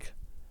think like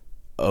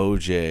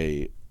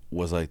OJ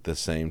was like the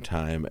same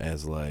time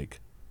as like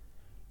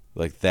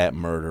that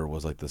murder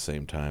was like the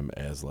same time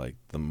as like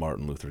the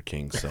Martin Luther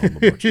King Selma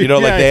butcher. You know,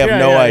 like they have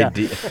no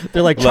idea.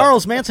 They're like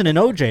Charles Manson and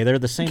OJ. They're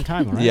the same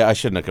time, right? Yeah, I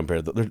shouldn't have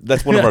compared them.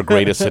 That's one of our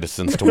greatest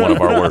citizens to one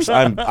of our worst.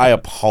 I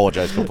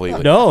apologize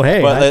completely. No,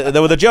 hey. But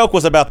the joke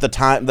was about the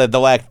time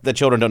the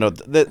children don't know.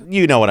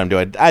 You know what I'm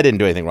doing. I didn't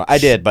do anything wrong. I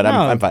did, but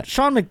I'm fine.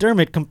 Sean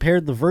McDermott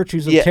compared the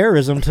virtues of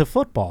terrorism to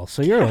football,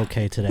 so you're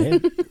okay today.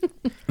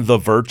 The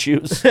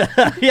virtues?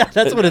 Yeah,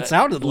 that's what it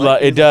sounded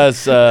like. It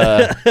does.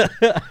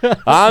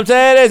 I'm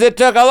saying is it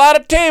took a lot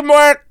of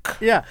teamwork.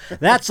 Yeah,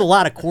 that's a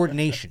lot of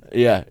coordination.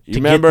 Yeah, you to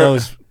remember get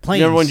those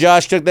planes. Remember when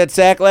Josh took that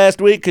sack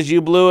last week because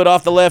you blew it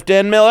off the left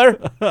end, Miller?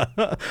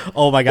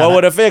 Oh my God! What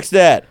would have fixed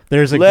that?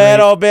 There's a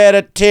little bit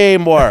of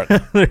teamwork.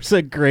 There's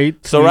a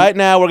great. So right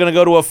now we're gonna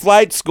go to a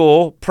flight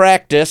school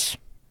practice.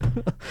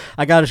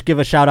 I gotta give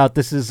a shout out.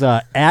 This is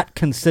at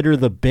Consider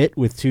the Bit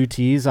with 2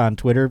 T's on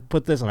Twitter.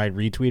 Put this, and I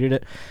retweeted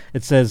it.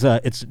 It says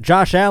it's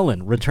Josh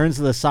Allen returns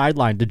to the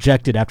sideline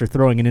dejected after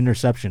throwing an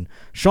interception.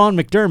 Sean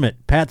McDermott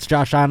pats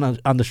Josh on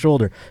the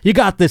shoulder. You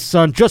got this,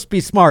 son. Just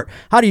be smart.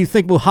 How do you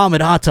think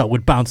Muhammad Atta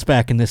would bounce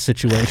back in this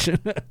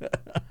situation?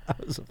 That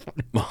was a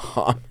funny.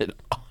 Muhammad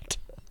Atta.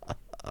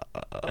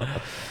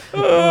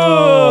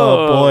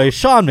 Oh boy,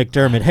 Sean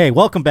McDermott. Hey,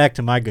 welcome back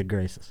to my good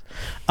graces.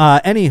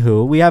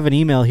 Anywho, we have an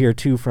email here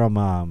too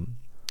from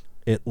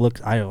it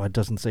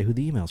doesn't say who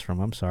the email's from.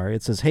 I'm sorry.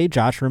 It says, "Hey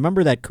Josh,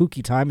 remember that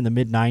kooky time in the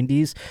mid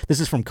 '90s?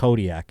 This is from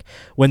Kodiak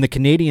when the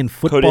Canadian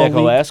Football Kodiak,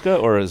 League." Alaska,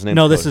 or his name?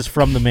 No, this is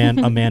from a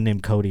man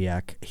named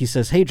Kodiak. He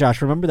says, "Hey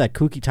Josh, remember that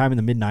kooky time in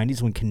the mid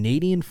 '90s when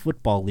Canadian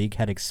Football League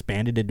had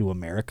expanded into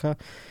America?"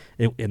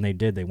 And they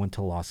did. They went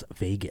to Las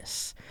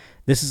Vegas.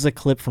 This is a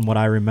clip from what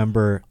I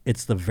remember.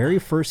 It's the very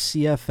first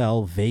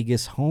CFL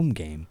Vegas home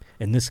game,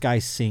 and this guy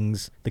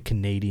sings the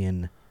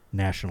Canadian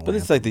national anthem. But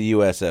it's like the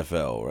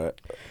USFL, right?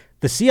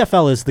 The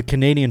CFL is the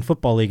Canadian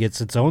Football League. It's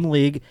its own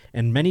league,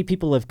 and many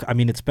people have. I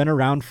mean, it's been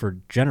around for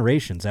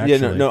generations. Actually,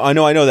 Yeah, no, I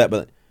know that,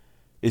 but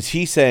is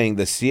he saying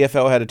the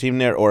CFL had a team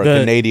there or a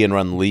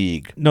Canadian-run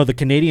league? No, the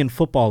Canadian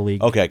Football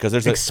League. Okay, because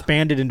there's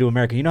expanded into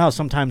America. You know how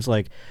sometimes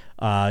like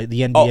the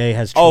NBA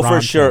has. Toronto. Oh,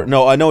 for sure.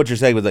 No, I know what you're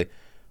saying, but like.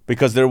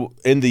 Because there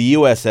in the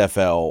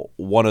USFL,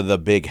 one of the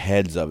big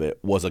heads of it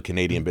was a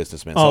Canadian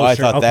businessman. So I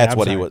thought that's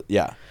what he was.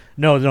 Yeah.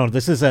 No.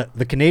 This is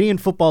the Canadian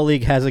Football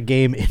League has a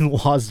game in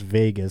Las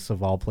Vegas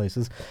of all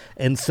places,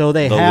 and so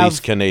they have the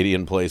least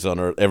Canadian place on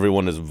earth.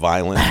 Everyone is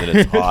violent and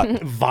it's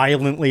hot.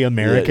 Violently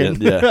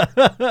American. Yeah.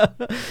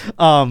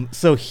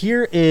 So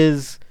here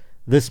is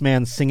this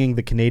man singing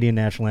the Canadian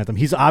national anthem.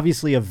 He's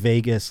obviously a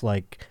Vegas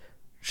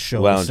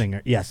show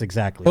singer. Yes,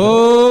 exactly.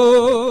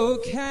 Oh,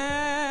 Canada.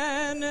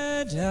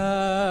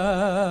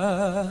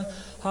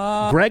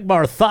 Greg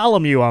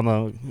Bartholomew on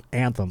the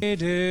anthem.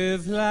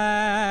 Native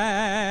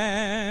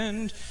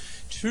land,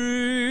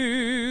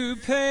 true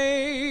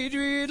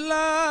patriot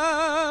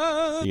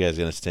love. You guys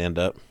gonna stand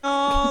up?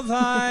 All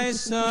thy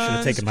Should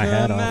have taken my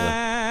hat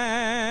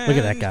off. Look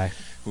at that guy.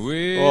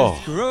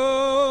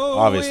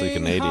 Obviously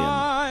Canadian.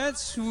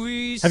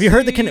 Have you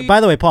heard by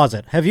the way, pause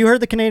it. Have you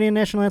heard the Canadian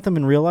national anthem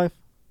in real life?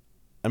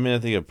 I mean, I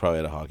think it probably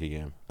at a hockey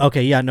game.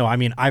 Okay, yeah, no, I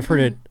mean, I've heard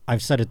it.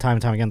 I've said it time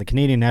and time again. The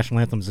Canadian national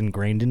anthem's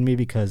ingrained in me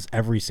because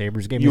every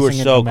Sabres game you they were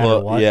sing so it no matter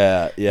close. what.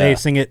 Yeah. They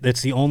sing it.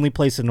 It's the only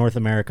place in North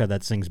America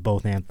that sings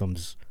both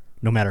anthems,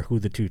 no matter who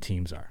the two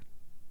teams are.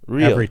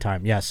 Really? Every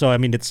time, yeah. So I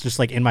mean, it's just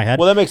like in my head.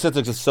 Well, that makes sense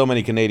because so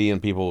many Canadian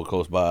people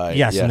close by.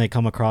 Yes, and they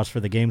come across for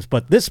the games.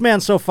 But this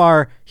man so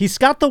far, he's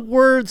got the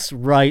words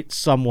right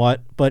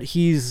somewhat, but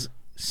he's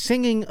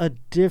singing a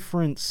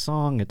different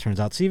song, it turns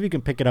out. See if you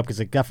can pick it up because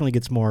it definitely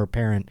gets more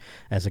apparent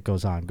as it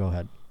goes on. Go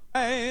ahead.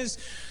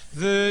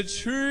 The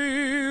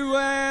true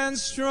and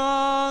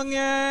strong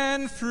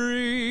and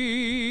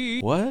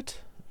free. What?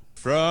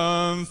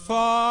 From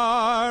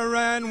far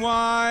and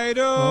wide,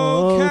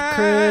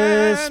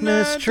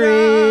 Christmas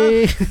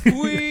Canada, tree.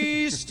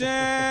 we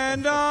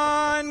stand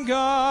on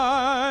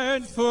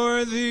guard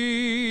for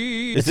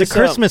thee. It's a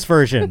Christmas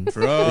version. Is this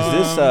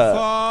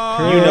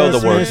you know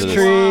the words of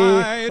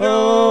this?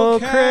 Oh,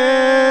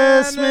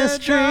 Christmas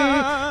tree.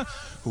 I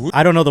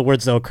don't know the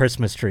words though.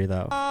 Christmas tree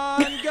though.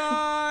 On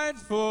guard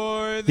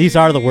for These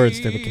are the words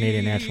to the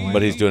Canadian national anthem.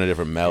 But he's doing a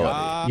different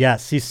melody.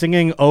 Yes, he's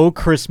singing "Oh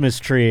Christmas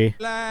Tree."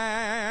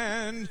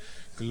 Land,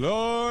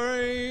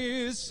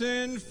 glorious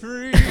and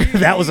free.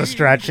 That was a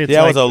stretch. It's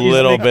That like was a he's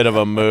little making- bit of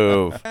a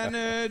move.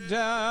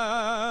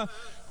 Canada,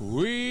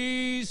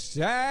 we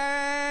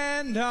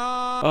stand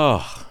on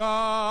Oh,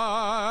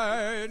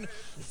 guard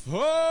for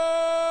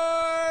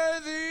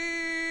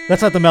thee.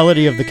 That's not the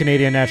melody of the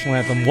Canadian national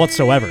anthem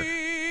whatsoever.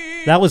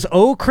 That was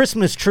 "Oh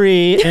Christmas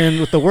Tree" and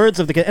with the words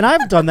of the and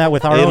I've done that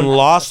with our in own.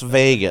 Las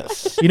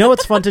Vegas. You know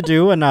what's fun to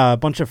do? And a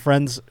bunch of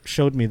friends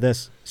showed me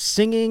this.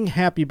 Singing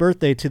 "Happy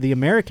Birthday" to the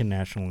American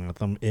national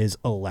anthem is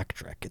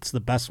electric. It's the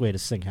best way to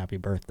sing "Happy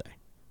Birthday."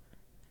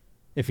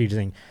 If you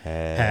sing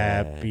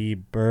 "Happy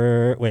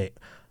Birthday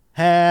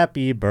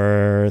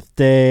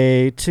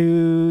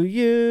to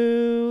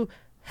you,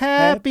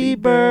 Happy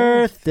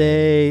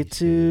Birthday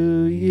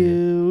to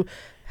you."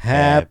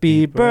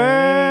 Happy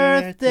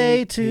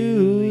birthday to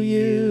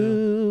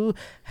you.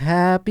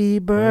 Happy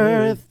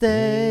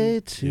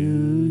birthday to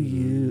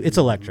you. It's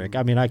electric.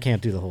 I mean, I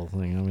can't do the whole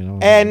thing. I mean,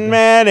 And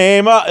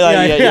many more.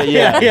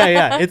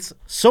 yeah. It's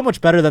so much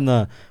better than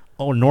the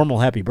normal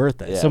happy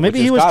birthday. So maybe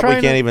which he is was We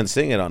trying. can't even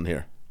sing it on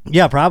here.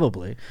 Yeah,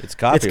 probably. It's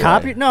copyright. It's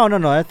copy. No.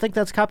 I think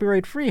that's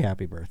copyright free.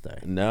 Happy birthday.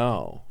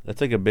 No,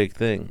 that's like a big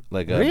thing.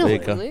 Like a Really?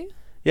 big. Really?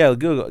 Yeah,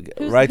 Google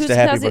rights to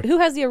Happy Birthday. Who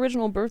has the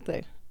original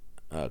birthday?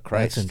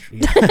 Christ.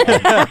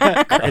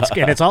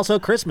 It's also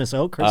Christmas.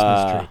 Oh,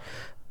 Christmas tree.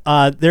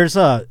 There's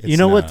a It's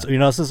not.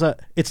 this is a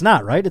it's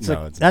not right. It's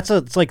No, a it's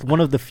it's like one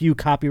of the few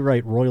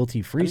copyright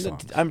royalty free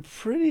songs. I'm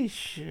pretty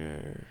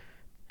sure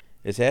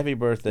it's Happy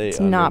Birthday. It's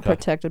under not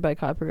protected by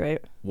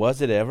copyright.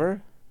 Was it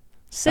ever?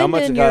 Send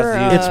much in it costs your,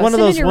 to use- It's one of send in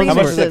those your ones How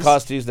where- much does it resources.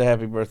 cost to use the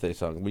Happy Birthday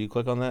song? Will you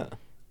click on that?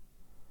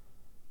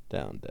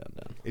 Down.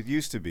 It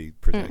used to be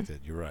protected.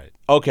 You're right.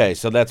 Okay,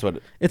 so that's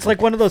what. It's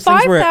like one of those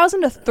things where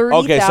 $5,000 to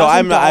 $30,000. Okay, so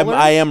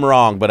I am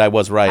wrong, but I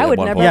was right. I at would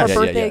one never point. have a Yeah,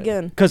 birthday yeah.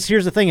 again. because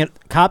here's the thing,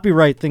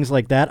 copyright things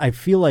like that. I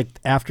feel like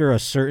after a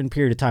certain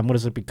period of time, what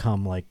does it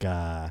become? Like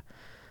I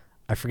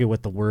forget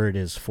what the word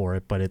is for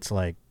it, but it's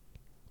like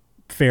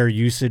fair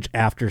usage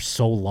after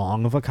so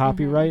long of a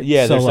copyright.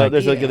 Yeah, so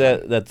there's like Yeah.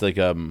 that. That's like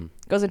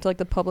Goes into like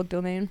the public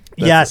domain.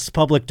 yes,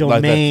 public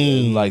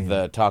domain, like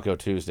the Taco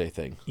Tuesday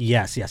thing.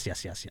 Yes.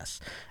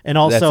 And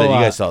also, That's it. You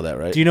guys saw that,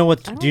 right? Do you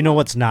know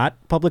what's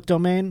not public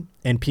domain?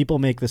 And people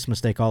make this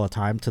mistake all the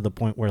time to the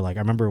point where, like, I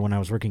remember when I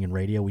was working in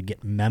radio, we'd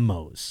get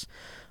memos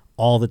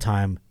all the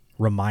time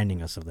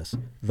reminding us of this.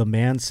 The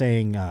man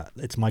saying,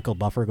 it's Michael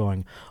Buffer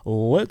going,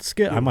 let's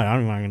get, I'm not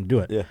even going to do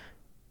it. Yeah.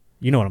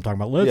 You know what I'm talking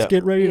about. Let's Yeah.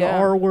 get ready to Yeah.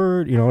 R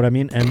word. You know what I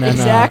mean? And then,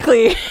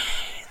 Exactly.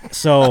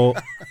 so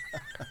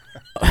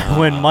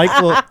when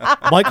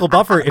Michael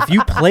Buffer, if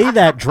you play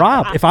that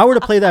drop, if I were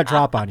to play that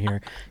drop on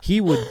here, he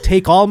would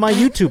take all my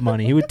YouTube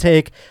money. He would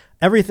take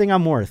everything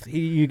I'm worth.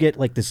 You get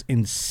like this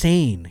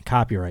insane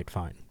copyright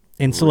fine.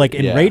 And so like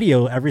in Yeah.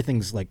 radio,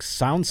 everything's like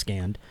sound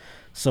scanned.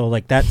 So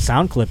like that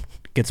sound clip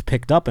gets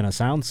picked up in a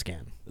sound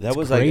scan. That It's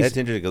was crazy. like that's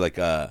interesting. 'Cause, like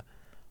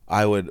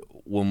I would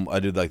when I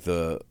did like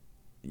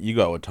you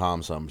go out with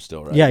Tom some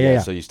still, right? Yeah.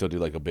 So you still do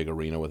like a big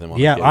arena with him. On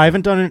Yeah, the I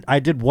haven't done it. I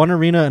did one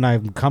arena, and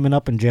I'm coming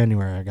up in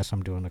January. I guess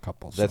I'm doing a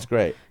couple. So. That's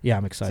great. Yeah,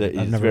 I'm So excited. it's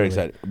I've never very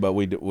really- excited. But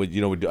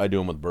I do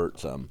them with Bert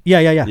some. Yeah.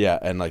 Yeah,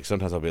 and like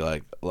sometimes I'll be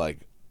like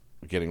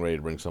getting ready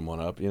to bring someone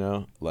up,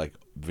 like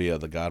via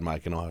the God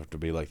mic, and I'll have to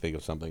be like think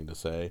of something to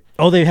say.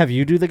 Oh, they have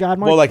you do the God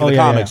mic? Well, like oh, the yeah,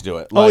 comics yeah. do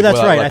it. Oh, Like, that's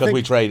right. I Because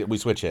think we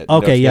switch it.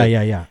 Okay, it's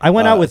good. yeah. I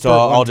went out with so Bert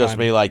I'll one just time.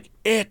 be like,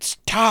 it's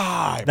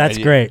time. That's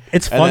And great.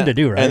 It's and fun then- to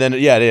do, right? And then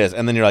it is,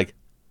 and then you're like,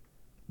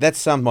 that's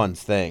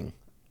someone's thing.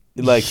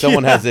 Like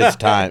someone has its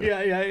time.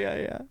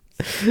 Yeah.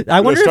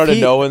 I wonder started if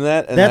he, knowing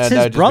that. And that's then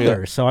I'd his just be brother.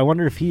 like, So I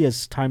wonder if he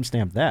has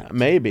timestamped that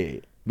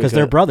maybe because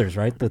they're brothers,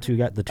 right? The two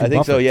guys, the two. I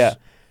think so. Buffers. Yeah.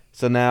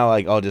 So now,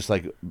 like, I'll just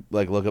like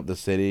look up the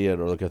city or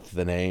look at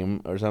the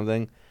name or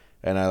something,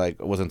 and I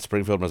was in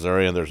Springfield,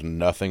 Missouri, and there's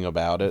nothing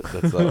about it.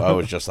 That's like, I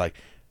was just like,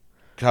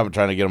 kind of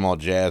trying to get them all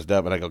jazzed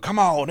up, and I go, "Come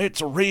on,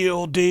 it's a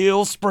real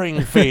deal,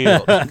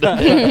 Springfield." And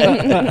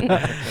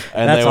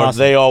That's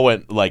they all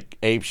went like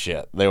ape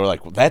shit. They were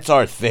like, "That's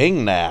our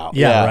thing now."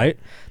 Yeah, right.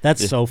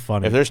 That's so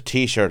funny. If there's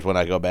T-shirts when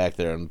I go back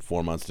there in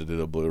 4 months to do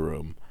the Blue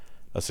Room,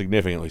 a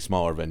significantly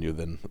smaller venue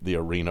than the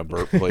arena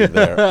Burt played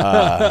there.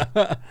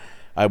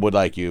 I would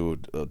like you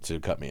to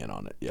cut me in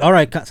on it. Yeah. All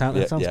right, that sounds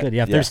good.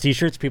 Yeah, if yeah. there's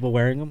T-shirts, people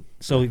wearing them.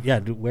 So yeah,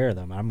 wear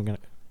them.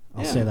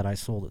 I'll say that I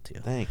sold it to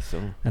you, Thanks.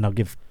 So, and I'll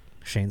give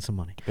Shane some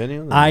money.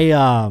 depending on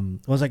the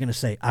What was I gonna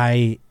say?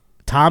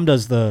 Tom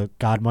does the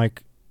God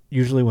mic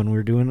usually when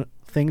we're doing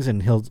things,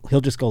 and he'll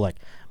just go like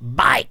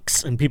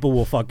bikes, and people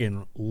will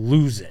fucking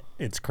lose it.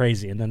 It's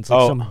crazy, and then it's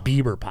like some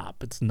Bieber pop.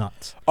 It's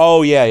nuts.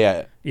 Oh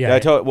yeah. Yeah. I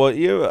told. Well,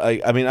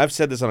 I mean, I've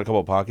said this on a couple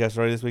of podcasts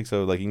already this week,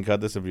 so like you can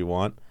cut this if you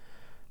want.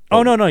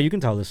 Oh no, you can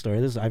tell this story.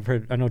 I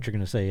know what you're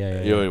gonna say.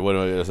 Yeah. What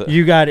am I gonna say?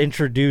 You got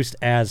introduced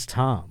as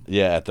Tom.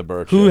 Yeah, at the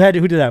Birch. Who show.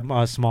 did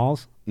that?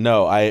 Smalls.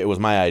 No, it was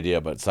my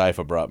idea, but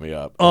Sypha brought me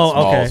up. Oh, and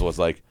okay.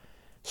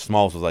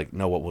 Smalls was like,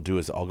 no, what we'll do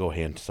is I'll go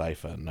hand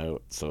Sypha a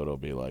note, so it'll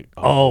be like,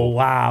 Oh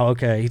wow.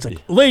 Okay. He's like,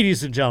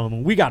 ladies and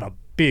gentlemen, we got a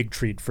big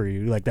treat for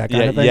you, like that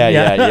kind of thing.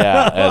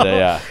 Yeah. And,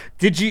 yeah.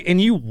 Did you? And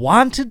you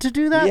wanted to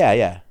do that?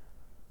 Yeah.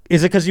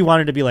 Is it because you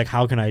wanted to be like,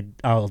 how can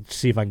I'll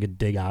see if I can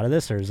dig out of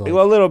this, or is it like,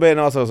 Well, a little bit, and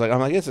also I was like, I'm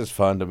like, this is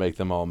fun to make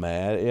them all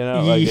mad, you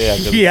know? Like,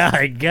 'cause yeah,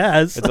 I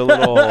guess it's a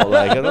little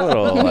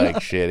like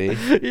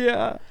shitty.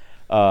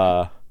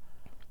 Yeah.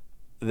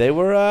 They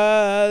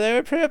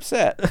were pretty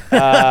upset.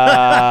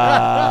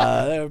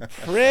 They were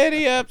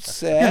pretty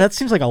upset. Yeah, that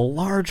seems like a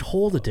large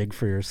hole to dig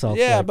for yourself.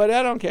 Yeah, like, but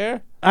I don't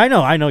care. I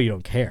know you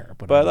don't care,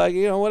 But like,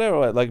 you know,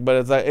 whatever. Like, but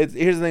it's like,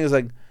 here's the thing: is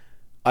like,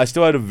 I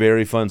still had a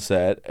very fun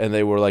set, and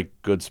they were like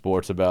good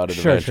sports about it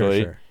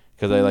eventually.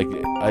 Because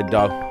I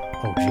dog.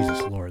 Oh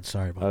Jesus Lord,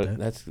 sorry about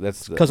that.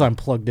 That's because I'm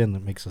plugged in.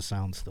 That makes a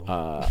sound still.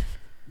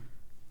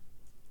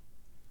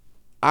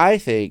 I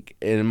think,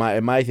 and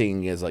my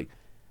thinking is like,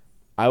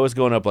 I was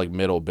going up like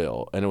middle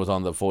bill, and it was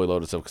on the fully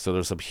loaded stuff, so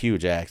there's some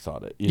huge acts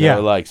on it. You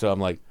know, like, so I'm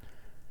like,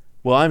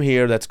 well, I'm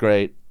here. That's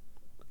great.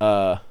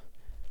 I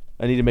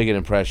need to make an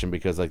impression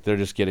because like they're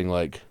just getting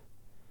like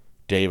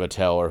Dave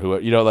Attell or who,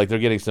 you know, like they're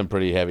getting some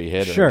pretty heavy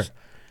hitters. Sure.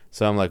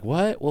 So I'm like,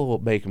 what will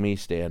make me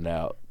stand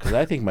out? Because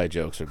I think my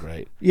jokes are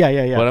great.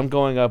 Yeah. But I'm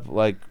going up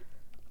like,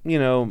 you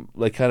know,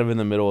 like kind of in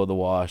the middle of the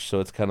wash, so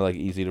it's kind of like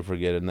easy to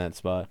forget in that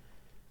spot.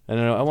 And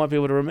I want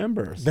people to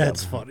remember.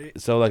 That's funny.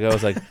 So like I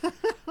was like,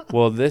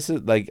 well, this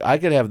is like I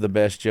could have the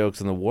best jokes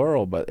in the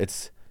world, but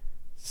it's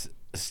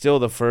still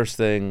the first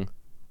thing.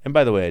 And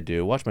by the way, I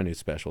do watch my new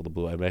special, The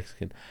Blue Eyed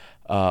Mexican,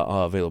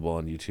 available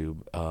on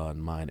YouTube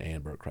on mine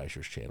and Bert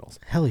Kreischer's channels.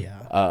 Hell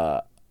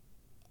yeah.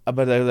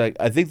 But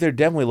I think they're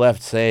definitely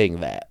left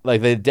saying that.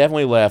 Like they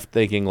definitely left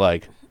thinking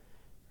like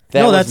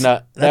that's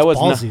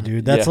ballsy, not,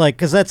 dude. That's like,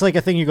 because that's like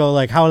a thing you go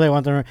like, how do they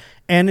want them?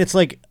 And it's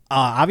like,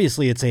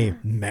 obviously, it's a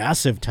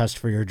massive test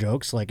for your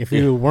jokes. Like if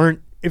you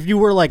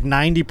were like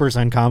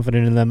 90%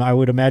 confident in them, I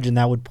would imagine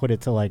that would put it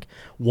to like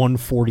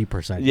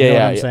 140%. You know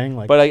what I'm saying?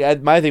 Like,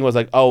 but my thing was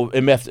like, oh,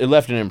 it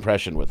left an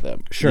impression with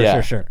them. Sure.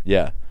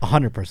 Yeah,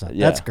 100%.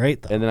 That's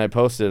great though. And then I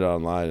posted it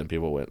online, and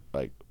people went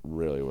like,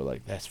 really were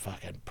like, that's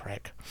fucking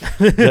prick.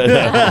 Well,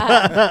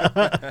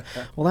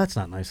 that's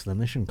not nice of them.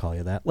 They shouldn't call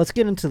you that. Let's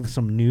get into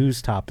some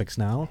news topics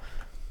now.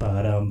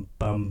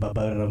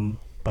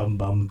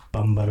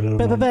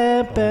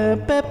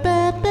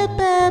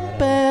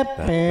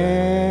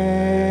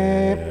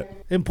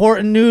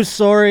 Important news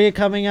story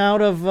coming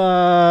out of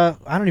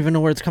I don't even know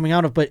where it's coming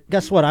out of, but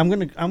guess what? I'm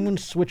gonna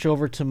switch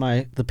over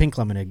to the pink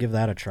lemonade. Give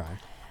that a try.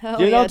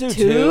 Hell You yeah, don't do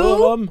two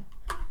of them?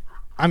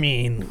 I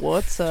mean,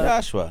 What's up?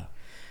 Joshua.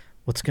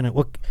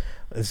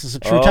 This is a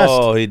true test.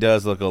 Oh, he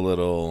does look a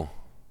little.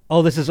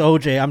 Oh, this is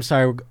OJ. I'm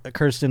sorry.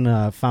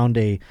 Kirsten found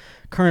a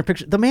current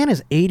picture. The man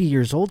is 80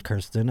 years old,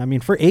 Kirsten. I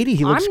mean, for 80,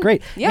 he looks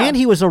great. Yeah. And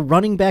he was a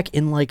running back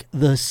in like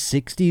the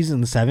 60s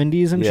and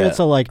 70s and shit.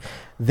 So like,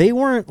 they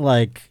weren't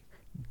like,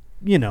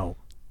 you know,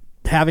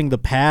 having the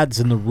pads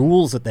and the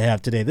rules that they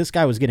have today. This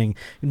guy was getting.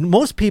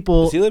 Most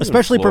people,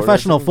 especially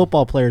professional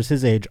football players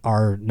his age,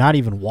 are not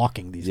even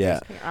walking these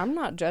days. I'm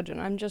not judging.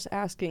 I'm just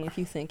asking if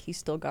you think he's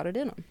still got it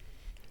in him.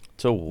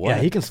 So what?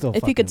 Yeah, he can still.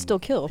 If he could still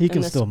kill, he can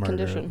in this still murder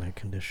condition. in that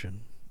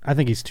condition. I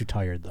think he's too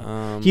tired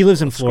though. He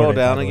lives in Florida.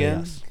 Scroll down by the way, again.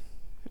 yes.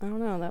 I don't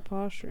know that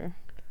posture.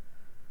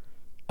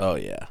 Oh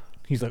yeah.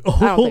 He's like,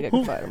 I don't think I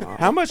can fight him off.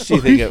 How much do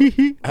you think?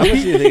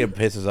 It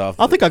pisses off?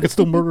 I think I could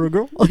still murder a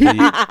girl.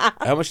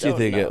 How much do you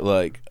think it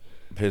like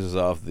pisses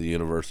off the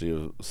University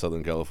of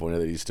Southern California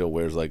that he still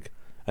wears like?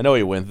 I know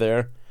he went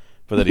there,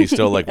 but that he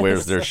still like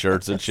wears their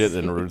shirts and shit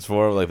and roots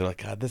for him. Like they're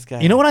like, God, this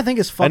guy. You know what I think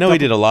is fucked I know up? he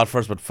did a lot for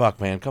us, but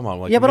fuck, man, come on.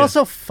 Like, Yeah, but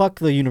also fuck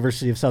the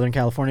University of Southern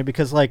California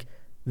because like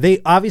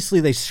they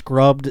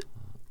scrubbed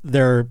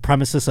their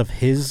premises of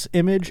his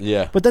image.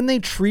 Yeah. But then they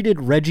treated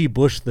Reggie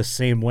Bush the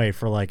same way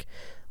for like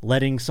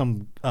letting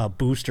some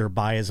booster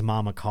buy his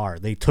mom a car.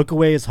 They took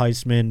away his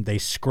Heisman. They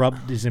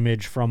scrubbed his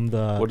image from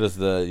the. What, does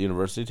the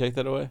university take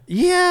that away?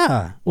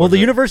 Yeah. Well, the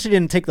university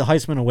didn't take the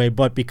Heisman away,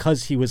 but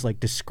because he was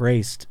like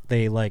disgraced,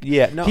 they like.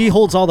 Yeah. No. He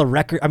holds all the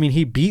record. I mean,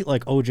 he beat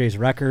like OJ's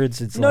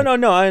records. It's No.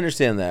 I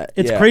understand that.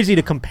 It's crazy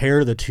to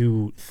compare the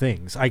two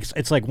things.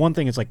 It's like one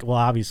thing. It's like, well,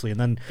 obviously, and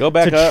then Go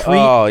back up.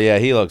 Oh yeah,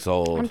 he looks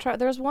old.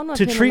 There's one of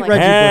To him treat in,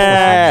 like, Reggie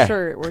a Bush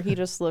shirt where he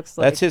just looks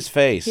like That's his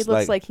face. He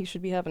looks like he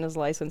should be having his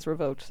license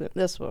revoked.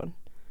 This one.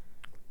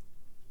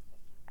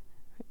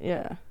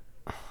 Yeah.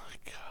 Oh my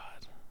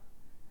God.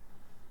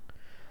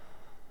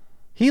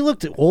 He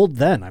looked old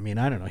then. I mean,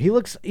 I don't know.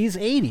 He's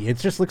 80. It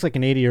just looks like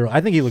an 80-year-old.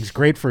 I think he looks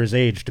great for his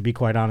age, to be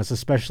quite honest,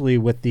 especially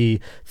with the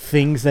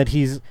things that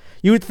you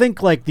would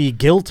think like the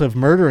guilt of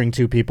murdering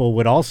two people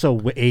would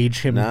also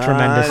age him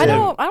tremendously. I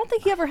don't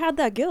think he ever had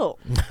that guilt.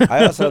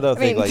 I also don't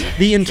think like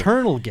the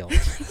internal guilt.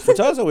 What's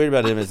also weird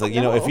about him is like,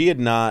 you know, if he had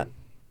not,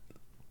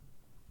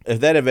 if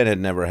that event had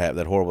never happened,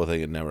 that horrible thing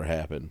had never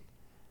happened,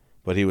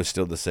 but he was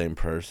still the same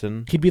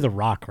person. He'd be The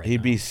Rock right He'd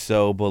now. be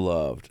so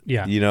beloved.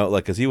 Yeah. You know,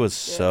 like, because he was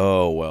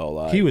so well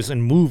liked. He was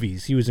in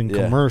movies. He was in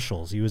Yeah.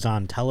 commercials. He was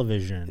on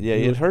television. Yeah,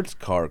 He it was- hurts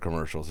car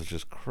commercials. It's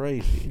just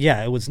crazy.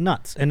 Yeah, it was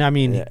nuts. And I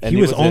mean, Yeah, and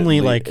he was only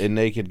in, like in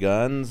Naked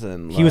Guns,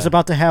 and he was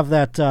about to have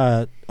that.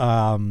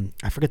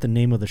 I forget the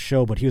name of the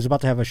show, but he was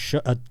about to have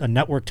a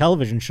network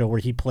television show where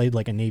he played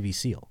like a Navy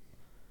SEAL.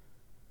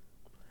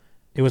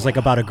 It was like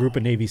about a group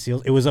of Navy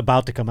SEAls. It was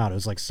about to come out. It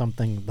was like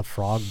something, the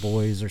Frog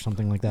Boys or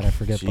something like that. I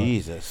forget.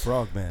 Jesus.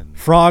 Frogman.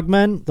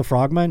 The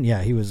Frogmen.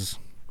 Yeah, he was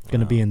going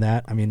to be in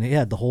that. I mean, he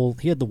had the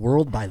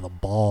world by the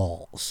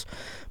balls.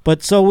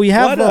 But so we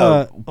have What a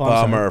I'm sorry.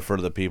 bummer for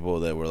the people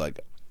that were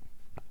like,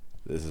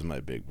 "This is my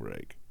big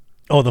break."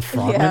 Oh, the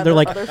Frogmen. Yeah, They're the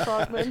like, other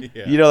frogmen.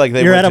 You know, like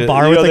they You're went at a to,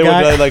 bar you with know, the they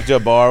guy? went to, like to a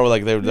bar where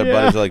like their Yeah.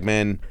 buddies are like,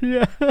 "Man,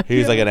 yeah,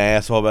 he's like an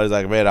asshole," but he's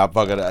like, "Man, I'm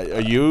fucking. Are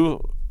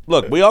you?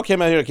 Look, we all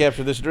came out here to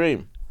capture this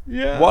dream.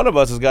 yeah. One of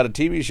us has got a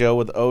TV show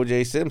with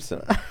O.J.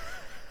 Simpson."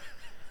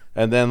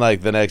 And then,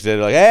 like, the next day,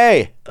 they're like,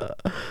 "Hey,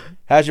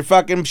 how's your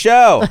fucking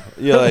show?"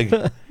 You're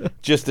like,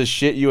 just the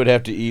shit you would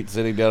have to eat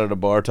sitting down at a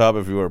bar top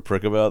if you were a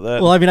prick about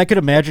that. Well, I mean, I could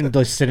imagine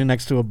like sitting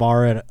next to a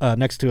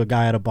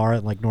guy at a bar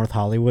at like North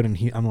Hollywood,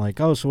 and I'm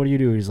like, "Oh, so what do you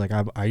do?" He's like,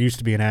 I used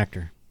to be an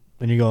actor."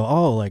 And you go,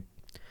 "Oh, like,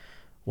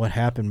 what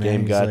happened, man?" Game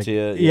He's got like, to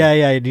you? Yeah,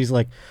 yeah. And he's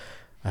like,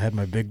 "I had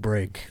my big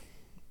break,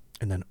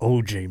 and then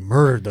OJ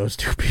murdered those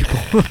two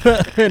people,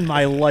 and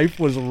my life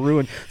was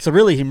ruined." So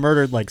really, he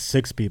murdered like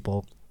 6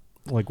 people,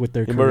 like with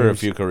their He careers. murdered a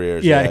few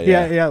careers.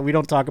 Yeah. We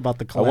don't talk about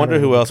the. I wonder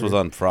who collateral else was career.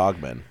 on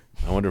Frogmen.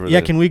 I wonder if Yeah,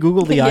 can we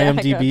Google the Yeah, I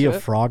IMDb of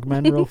gotcha.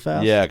 Frogmen real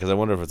fast? Yeah, because I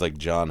wonder if it's like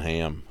John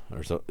Hamm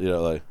or so. You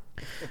know, like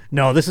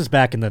No, this is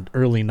back in the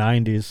early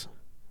 90s.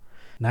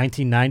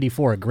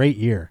 1994, a great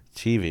year.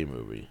 TV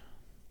movie.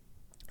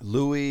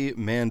 Louis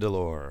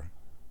Mandylor.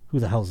 Who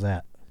the hell's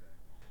that?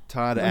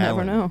 Todd You'll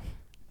Allen. never know.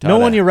 No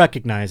Todd one Al- you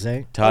recognize,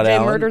 eh? Todd OJ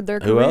Allen. murdered their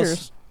Who careers.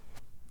 else?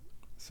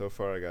 So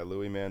far, I got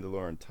Louis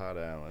Mandylor and Todd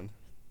Allen.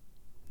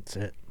 That's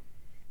it.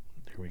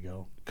 There we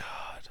go.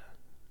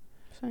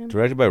 Saying.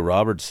 Directed by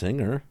Robert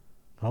Singer.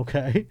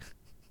 Okay.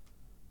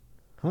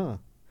 Huh.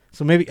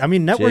 So maybe, I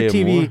mean, network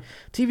J.M. Moore.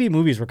 TV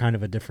movies were kind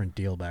of a different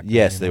deal back then.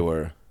 Yes, you they know?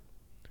 were.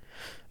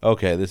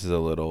 Okay, this is a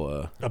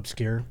little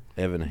Obscure.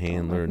 Evan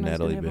Handler, recognize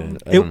Natalie any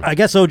of Bennett. I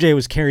guess OJ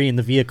was carrying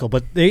the vehicle,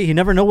 but you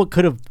never know what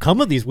could have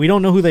come of these. We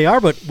don't know who they are,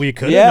 but we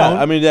could have Yeah, known.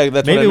 I mean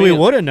that's maybe what I we mean.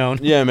 would have known.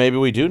 Yeah, maybe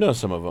we do know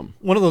some of them.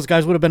 One of those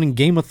guys would have been in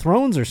Game of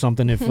Thrones or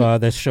something if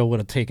this show would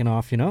have taken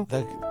off, you know?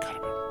 That could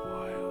have been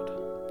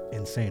wild.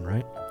 Insane,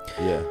 right?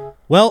 Yeah.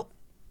 Well,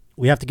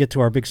 we have to get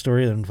to our big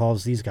story that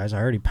involves these guys. I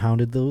already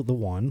pounded the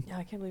one. Yeah,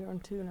 I can't believe we're on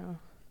 2 now.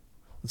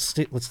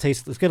 Let's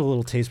taste. Let's get a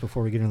little taste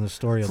before we get into the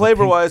story. of the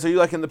Flavor pink. wise, are you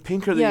liking the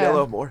pink or the Yeah.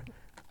 yellow more?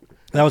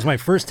 That was my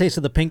first taste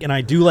of the pink, and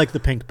I do like the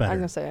pink I better.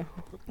 was gonna say,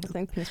 I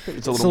think pink's pretty.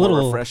 It's a good. little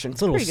more refreshing.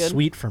 It's a little Pretty good.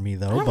 sweet for me I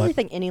though, don't really but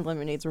think any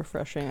lemonade's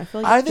refreshing. I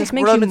feel like I it think just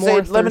makes you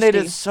more lemonade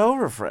thirsty. is so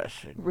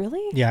refreshing.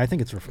 Really? yeah, I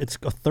think it's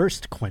a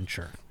thirst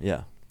quencher.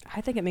 Yeah. I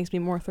think it makes me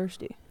more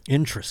thirsty.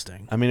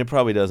 Interesting. I mean, it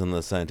probably does in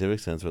the scientific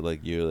sense, but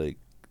like, do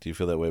you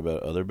feel that way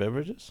about other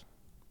beverages?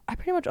 I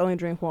pretty much only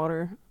drink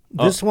water.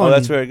 This Oh, one.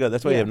 that's very good.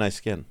 That's why you Yeah. have nice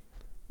skin.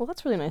 Well,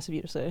 that's really nice of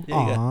you to say.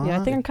 Yeah, you got- Aw, Yeah,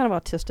 I think I'm kind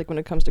of autistic when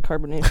it comes to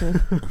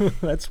carbonation.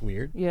 that's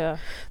weird. Yeah.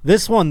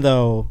 This one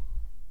though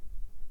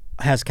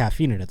has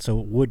caffeine in it, so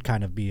it would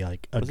kind of be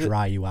like a Was it?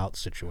 dry you out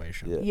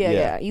situation.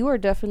 Yeah. You are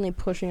definitely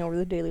pushing over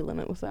the daily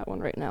limit with that one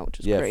right now,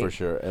 which is Yeah, great. for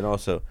sure. And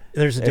also,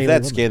 There's a if daily that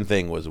limit. skin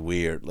thing was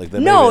weird, like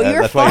that. No, maybe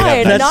you're that's why you fine.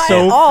 have That's Not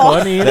so at all.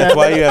 funny. That's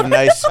why you have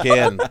nice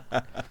skin.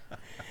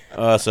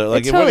 So like,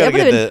 It's if totally, we're it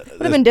gonna would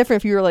get have been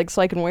different if you were like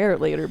psych and wear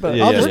it later, but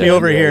Yeah, I'll just be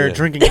over here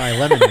drinking my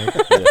lemonade.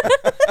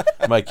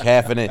 my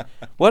caffeine.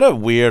 What a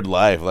weird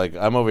life. Like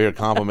I'm over here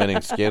complimenting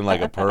skin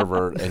like a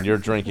pervert, and you're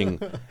drinking,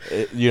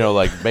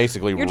 like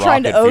basically you're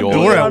trying rocket to fuel. OD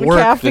We're at on work.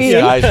 caffeine.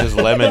 Disguised as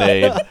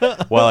lemonade,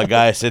 while a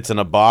guy sits in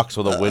a box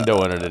with a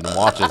window in it and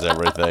watches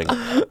everything.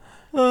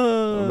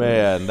 Oh,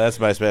 man, that's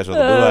my special. The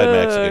Blue Eyed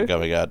Mexican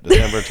coming out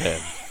December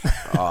 10th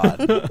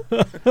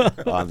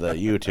on the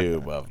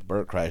YouTube of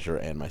Bert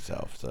Kreischer and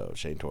myself. So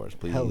Shane Torres,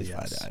 please Hell find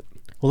yes. out.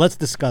 Well, let's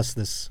discuss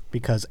this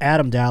because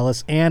Adam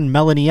Dallas and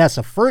Melanie S.,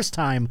 a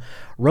first-time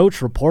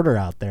Roach reporter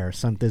out there,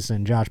 sent this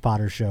in Josh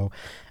Potter Show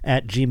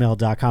at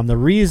gmail.com. The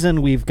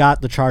reason we've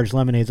got the charged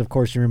lemonades, of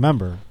course, you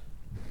remember,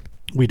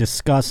 we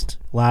discussed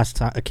last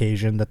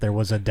occasion that there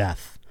was a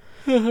death.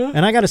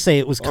 And I got to say,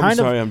 it was I'm kind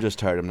sorry, of... I'm just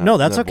tired. I'm not. No,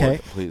 that's not bored.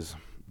 okay. Please.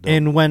 don't.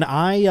 And when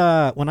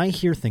I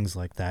hear things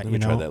like that, Let you me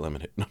know... try that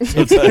lemonade. No.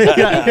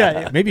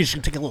 yeah, maybe you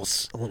should take a little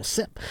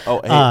sip.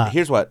 Oh, hey,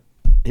 here's what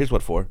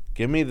for.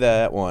 Give me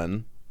that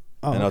one,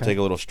 and I'll okay. take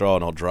a little straw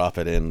and I'll drop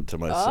it into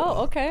my.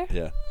 Oh, okay.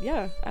 Yeah,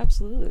 Yeah,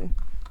 absolutely.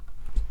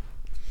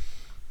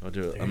 I'll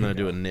do it. I'm gonna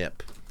do a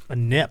nip. A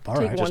nip, all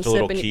Take right. one Just a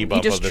little sip and key you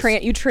bump just of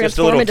this. you Just a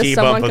transform little into key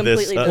someone bump of this,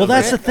 completely well, Well,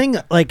 different. that's the thing.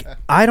 Like,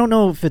 I don't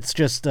know if it's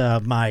just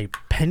my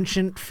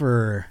penchant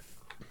for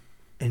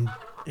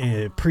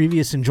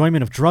previous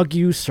enjoyment of drug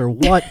use or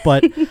what,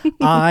 but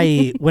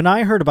when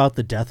I heard about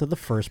the death of the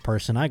first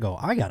person, I go,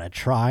 I gotta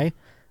try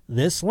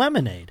this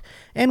lemonade.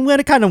 And when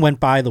it kind of went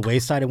by the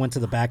wayside, it went to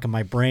the back of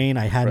my brain.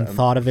 I hadn't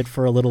thought of it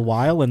for a little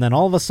while. And then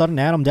all of a sudden,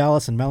 Adam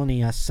Dallas and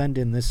Melanie send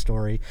in this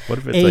story. What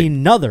if it's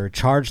another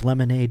charged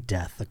lemonade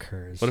death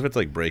occurs? What if it's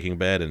like Breaking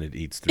Bad and it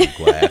eats through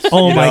glass?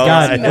 Oh my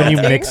God. When you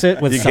mix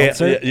it with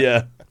seltzer.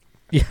 Yeah.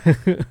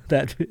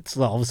 That it's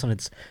all of a sudden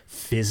it's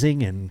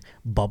fizzing and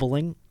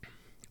bubbling.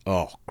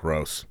 Oh,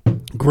 gross.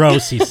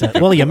 Gross, he said.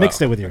 Well, you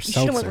mixed it with your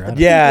seltzer.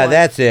 Yeah,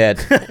 that's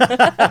it.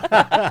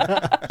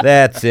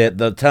 That's it.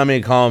 The tummy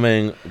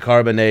calming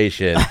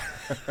carbonation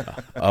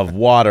of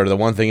water, the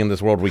one thing in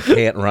this world we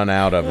can't run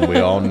out of and we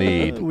all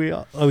need.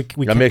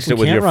 I mixed it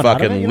with your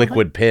fucking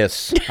liquid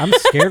piss. I'm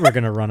scared we're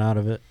going to run out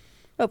of it.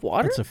 Of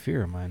water? That's a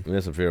fear of mine.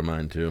 That's a fear of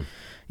mine, too.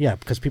 Yeah,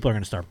 because people are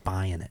going to start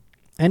buying it.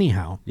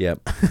 Anyhow. Yep.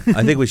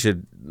 I think we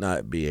should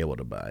not be able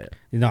to buy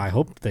it. I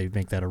hope they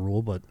make that a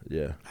rule, but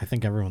yeah, I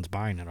think everyone's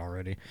buying it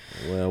already.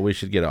 Well, we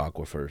should get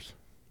aquifers.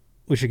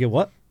 We should get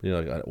what? You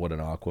know what an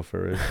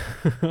aquifer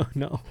is?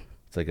 No.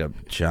 It's like a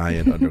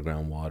giant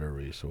underground water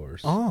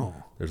resource. Oh.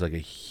 There's like a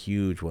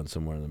huge one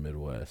somewhere in the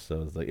Midwest.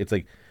 So it's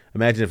like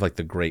imagine if like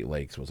the Great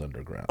Lakes was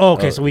underground. Oh,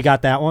 okay, so we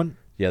got that one?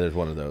 Yeah, there's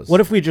one of those. What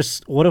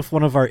if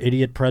one of our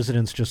idiot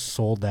presidents just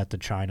sold that to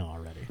China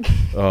already?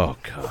 Oh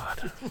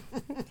God.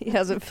 He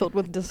has it filled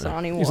with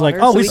Dasani water. He's like,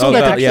 oh, we sold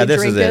that. Yeah,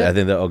 this is it. I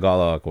think the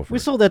Ogalla aquifer. We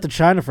sold that to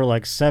China for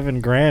like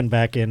 $7,000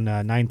 back in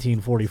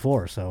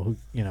 1944. So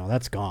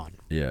that's gone.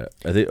 Yeah,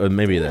 I think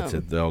maybe that's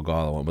it, the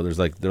Ogalla one. But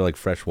they're like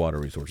freshwater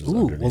resources.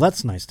 Ooh, underneath. well,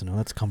 that's nice to know.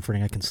 That's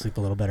comforting. I can sleep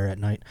a little better at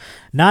night.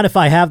 Not if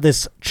I have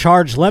this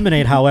charged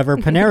lemonade, however.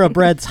 Panera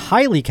Bread's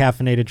highly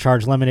caffeinated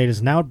charged lemonade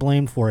is now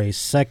blamed for a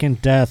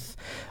second death,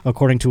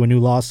 according to a new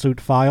lawsuit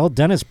filed.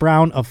 Dennis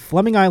Brown of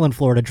Fleming Island,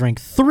 Florida,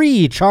 drank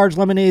 3 charged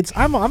lemonades.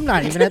 I'm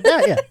not even at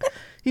that yet.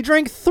 He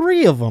drank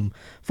 3 of them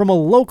from a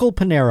local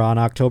Panera on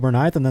October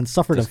 9th and then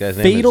suffered a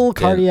fatal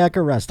cardiac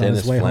arrest on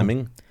his way Fleming?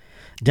 home.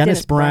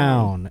 Dennis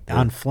Brown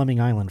on Fleming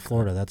Island,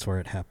 Florida. That's where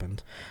it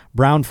happened.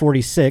 Brown,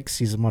 46,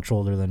 he's much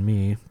older than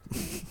me,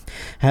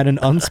 had an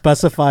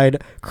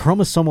unspecified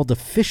chromosomal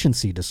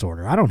deficiency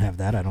disorder. I don't have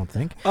that, I don't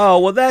think. Oh,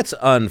 well, that's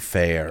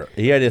unfair.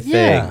 He had a thing.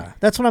 Yeah,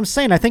 that's what I'm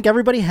saying. I think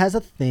everybody has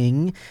a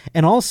thing.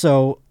 And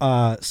also,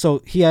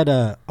 so he had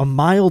a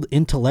mild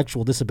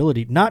intellectual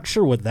disability. Not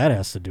sure what that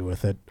has to do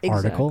with it,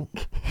 article.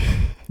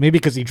 Maybe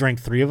because he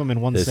drank 3 of them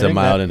in one sitting. It's a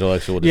mild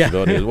intellectual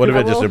disability. Yeah. What if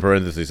it just in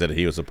parentheses said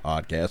he was a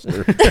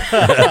podcaster?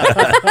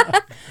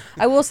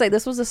 I will say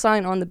this was a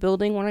sign on the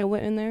building when I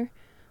went in there.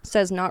 It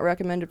says not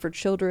recommended for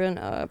children,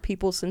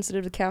 people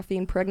sensitive to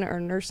caffeine, pregnant or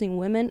nursing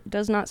women.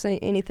 Does not say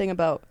anything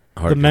about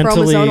the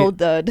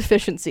chromosomal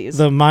deficiencies.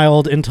 The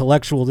mild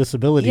intellectual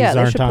disabilities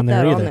aren't on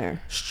there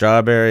either.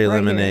 Strawberry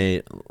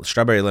lemonade,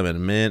 strawberry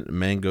lemon, mint,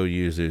 mango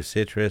yuzu,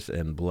 citrus,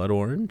 and blood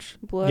orange.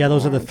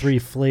 Those are the 3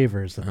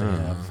 flavors that they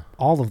have.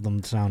 All of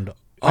them sound.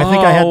 I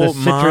think I had the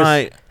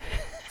citrus.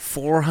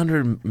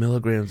 400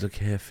 milligrams of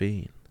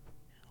caffeine.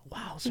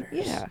 Wowzers!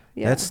 Yeah.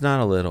 That's not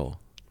a little.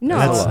 No,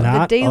 that's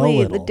not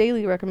the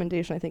daily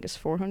recommendation I think is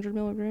 400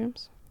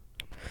 milligrams.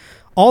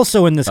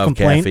 Also in this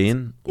complaint,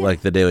 caffeine,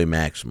 like the daily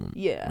maximum.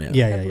 Yeah.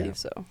 I believe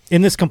so.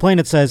 In this complaint,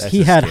 it says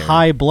he had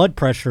high blood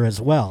pressure as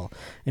well,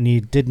 and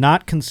he did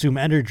not consume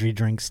energy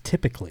drinks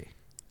typically.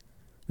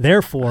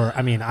 Therefore,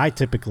 I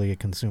typically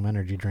consume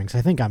energy drinks.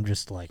 I think I'm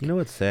just like... You know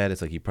what's sad?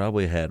 It's like he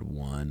probably had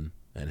one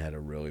and had a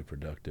really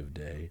productive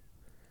day,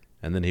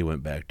 and then he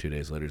went back 2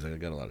 days later. He's like, I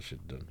got a lot of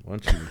shit done. Why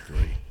don't you do 3?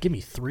 Give me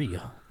 3.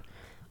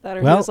 That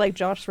or he was like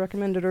Josh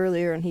recommended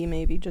earlier, and he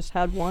maybe just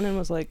had one and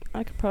was like,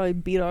 I could probably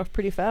beat off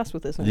pretty fast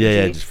with this energy.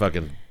 Yeah, just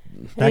fucking...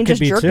 That and he could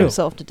just jerked too.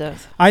 himself to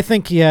death. I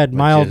think he had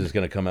mild... His is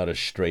going to come out as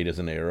straight as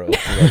an arrow.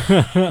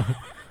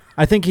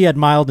 I think he had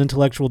mild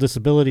intellectual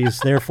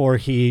disabilities, therefore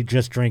he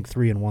just drank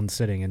 3 in one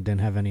sitting and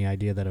didn't have any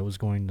idea that it was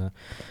going to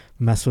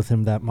mess with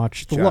him that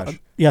much. Josh,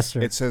 yes,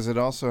 sir. It says it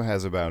also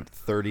has about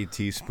 30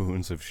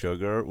 teaspoons of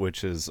sugar,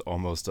 which is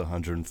almost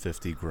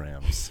 150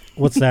 grams.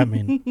 What's that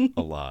mean?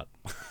 A lot.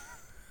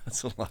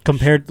 That's a lot.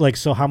 Compared,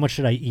 so how much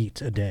should I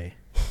eat a day?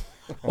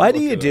 Why do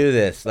you do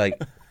this?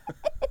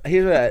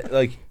 Here's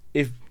what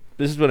if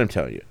this is what I'm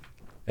telling you,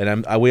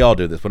 and we all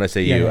do this. When I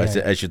say you,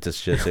 I should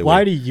just say.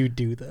 Why do you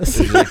do this?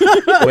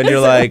 When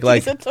you're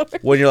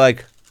when you're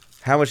like,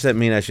 how much does that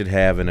mean I should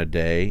have in a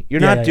day?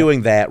 You're not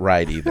doing that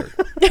right either,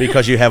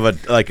 because you have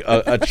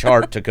a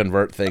chart to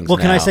convert things. Well,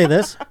 can I say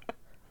this?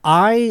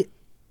 I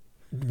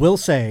will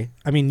say,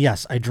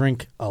 yes, I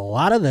drink a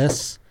lot of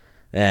this.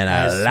 And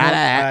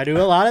I do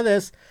a lot of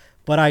this,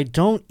 but I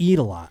don't eat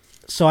a lot.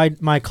 So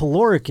my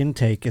caloric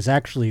intake is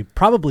actually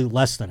probably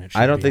less than it should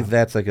be. I don't think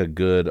that's a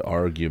good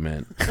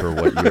argument for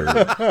what you're...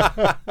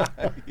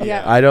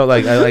 Yeah. I don't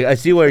I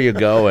see where you're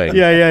going.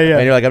 Yeah.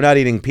 And you're like, I'm not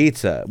eating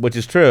pizza, which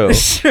is true.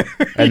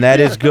 And that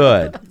is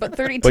good. But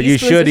 30 But you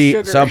should eat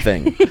sugar.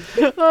 something.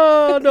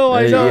 Oh, no,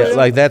 I know.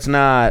 Yeah, that's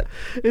not...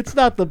 It's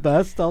not the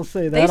best, I'll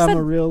say that. They said I'm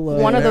a real...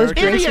 one of those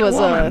drinks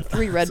was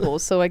 3 Red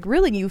Bulls. So,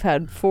 really, you've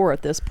had 4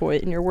 at this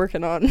point, and you're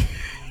working on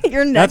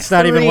your next That's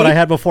not 3. even what I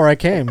had before I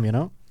came,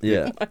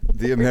 Yeah.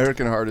 The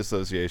American Heart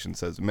Association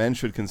says men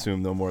should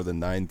consume no more than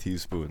 9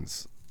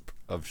 teaspoons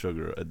of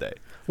sugar a day.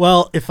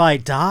 Well, if I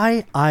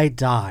die, I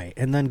die.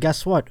 And then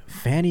guess what?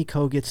 Fanny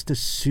Co. gets to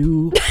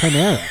sue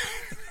Panera.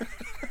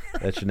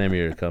 That's the name of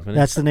your company?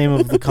 That's the name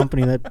of the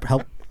company that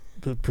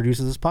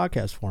produces this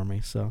podcast for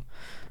me. So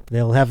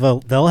they'll have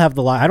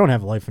the I don't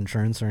have life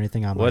insurance or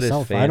anything on What is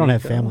myself. Fanny I don't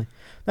have Co.? family.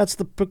 That's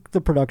the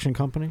production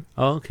company.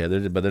 Oh, okay.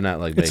 But they're not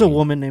like It's a making-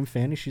 woman named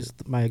Fanny. She's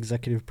my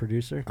executive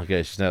producer.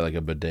 Okay, she's not like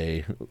a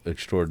bidet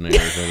extraordinaire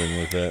or something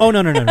like that. Oh,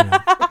 no.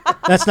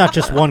 That's not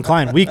just one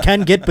client. We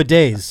can get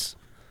bidets.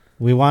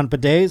 We want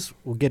bidets,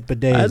 we'll get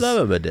bidets. I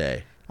love a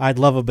bidet. I'd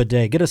love a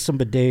bidet. Get us some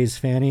bidets,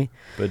 Fanny.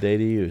 Bidet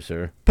to you,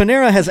 sir.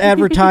 Panera has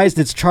advertised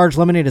its charged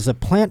lemonade as a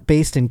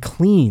plant-based and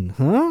clean.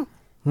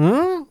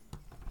 Huh?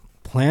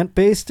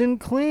 Plant-based and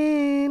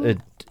clean. It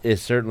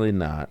is certainly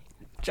not.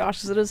 Josh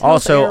says it is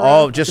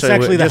Also, It's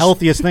actually the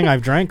healthiest thing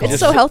I've drank. It's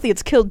so healthy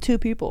it's killed 2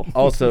 people.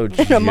 Also,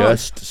 in a month.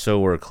 just so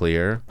we're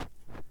clear,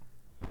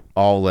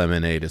 all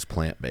lemonade is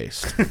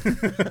plant-based.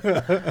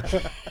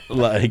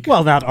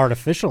 Well, not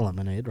artificial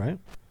lemonade, right?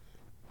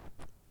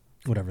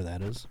 Whatever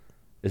that is.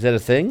 Is that a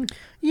thing?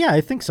 Yeah, I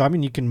think so. I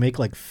mean, you can make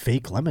like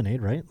fake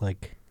lemonade, right?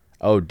 Like,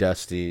 oh,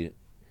 dusty.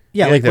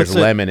 yeah, like there's what's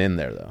it- lemon in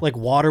there though. like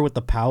water with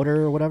the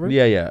powder or whatever.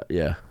 Yeah.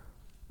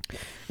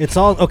 It's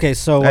all okay.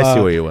 So I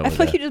see where you went I with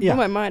feel like that. you just Yeah.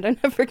 blew my mind. I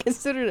never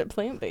considered it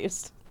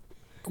plant-based.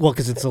 well,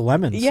 because it's a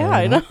lemon. Yeah, so,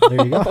 I know.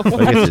 There you go.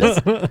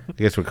 I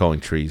guess we're calling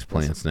trees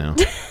plants now.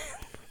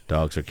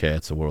 Dogs or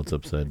cats, the world's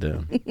upside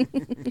down.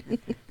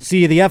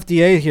 See, the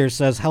FDA here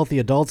says healthy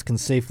adults can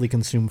safely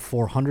consume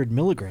 400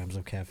 milligrams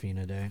of caffeine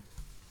a day.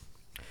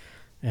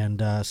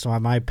 And so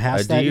am I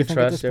past that? Do you think,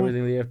 at this trust point?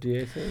 everything the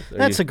FDA says?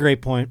 That's a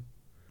great point.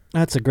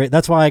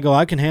 That's why I go,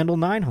 I can handle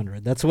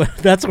 900. That's where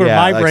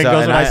my brain goes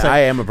and when I say. I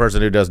am a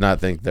person who does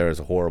not think there is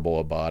a horrible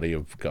a body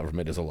of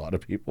government as a lot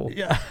of people.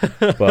 Yeah.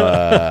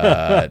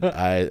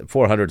 But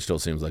 400 still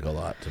seems like a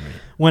lot to me.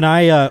 When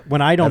I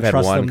don't I've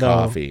trust had one them though,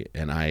 coffee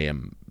and I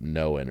am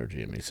no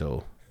energy in me.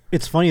 So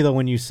it's funny though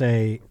when you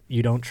say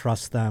you don't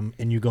trust them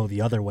and you go the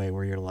other way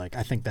where you're like,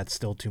 I think that's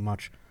still too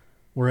much.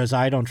 Whereas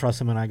I don't trust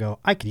them and I go,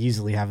 I could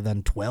easily have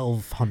then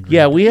 1,200.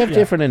 yeah, we have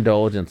different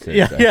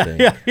indulgences. I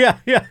think.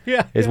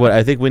 Yeah. Is what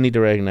I think we need to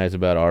recognize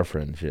about our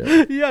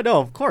friendship. Yeah, no,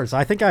 of course. I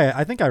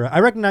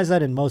recognize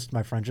that in most of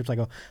my friendships. I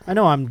go, I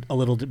know I'm a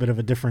little bit of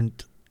a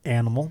different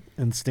animal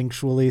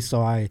instinctually,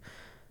 so I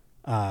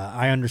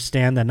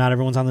understand that not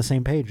everyone's on the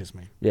same page as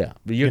me. Yeah,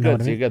 but you're You know good.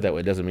 what I So mean? you're good that way.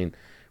 It doesn't mean.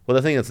 Well,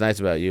 the thing that's nice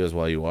about you is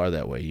while you are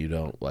that way, you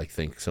don't like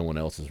think someone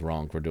else is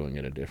wrong for doing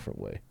it a different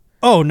way.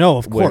 Oh no,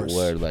 of course.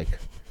 Where like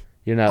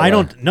you're not. I like,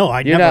 don't. No,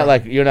 I You're never. not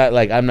like. You're not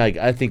like. I'm like.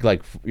 I think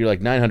like. You're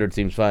like 900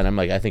 seems fine. I'm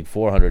like. I think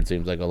 400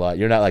 seems like a lot.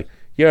 You're not like.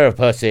 You're a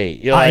pussy.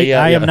 You're like,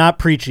 I am not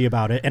preachy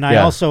about it, and I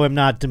also am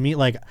not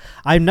like.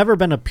 I've never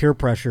been a peer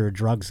pressure or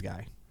drugs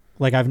guy.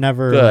 Like I've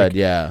never. Good. Like,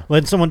 yeah.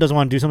 when someone doesn't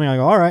want to do something, I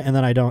go, all right, and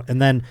then I don't,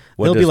 and then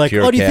What they'll be does like,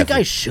 pure oh, do you think caffeine-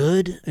 I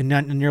should?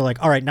 And you're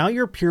like, all right, now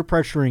you're peer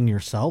pressuring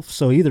yourself,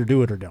 so either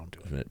do it or don't do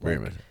it. Wait a Like,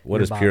 minute. What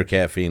your does pure body.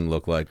 caffeine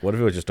look like? What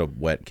if it was just a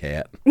wet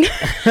cat?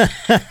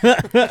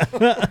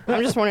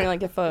 I'm just wondering,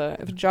 like,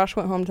 if Josh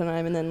went home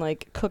tonight and then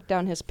like cooked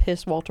down his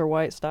piss Walter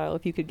White style,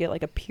 if you could get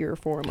like a pure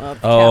form of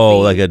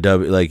Oh, caffeine. like a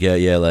W.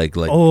 Like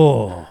like.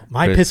 Oh,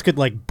 my Chris- piss could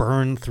like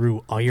burn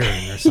through iron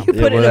or something.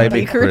 put it in a that'd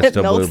be beaker and it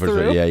crystal blue melts for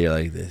through. sure. Yeah, you're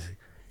like this.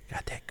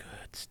 Got that good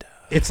stuff.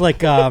 It's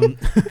like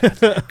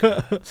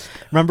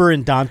remember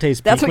in Dante's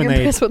Peak That's what when your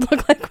they piss would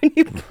look like when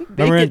you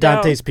remember in it down.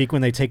 Dante's Peak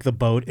when they take the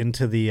boat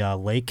into the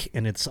lake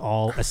and it's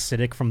all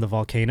acidic from the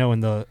volcano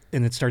and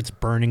it starts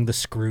burning the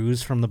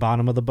screws from the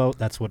bottom of the boat.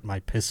 That's what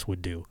my piss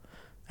would do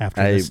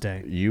after this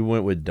day. You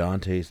went with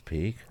Dante's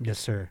Peak? Yes,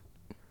 sir.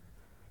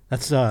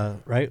 That's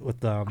right with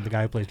the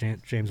guy who plays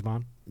James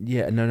Bond.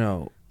 Yeah,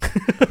 no.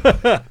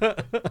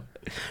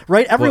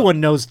 Right, everyone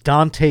knows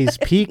Dante's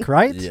Peak,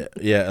 right?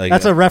 Yeah. Like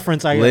That's a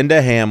reference.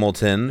 Linda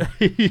Hamilton.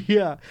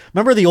 Yeah.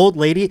 Remember the old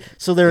lady?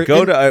 So they're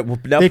Go to.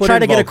 Now they put try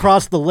in to get Volk-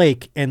 across the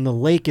lake, and the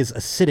lake is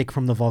acidic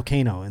from the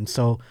volcano, and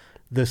so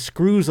the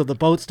screws of the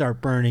boat start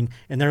burning,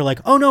 and they're like,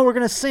 "Oh no, we're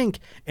gonna sink!"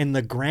 And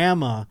the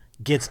grandma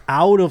gets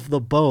out of the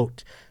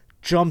boat,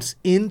 jumps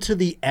into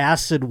the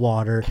acid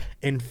water,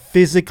 and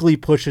physically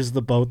pushes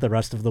the boat the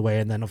rest of the way.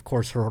 And then, of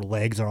course, her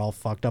legs are all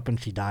fucked up, and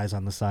she dies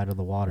on the side of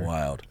the water.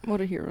 Wild. What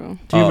a hero.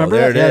 Do you remember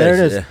there that? it Yeah, there is.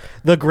 it is. Yeah.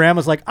 The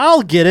grandma's like,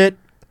 I'll get it.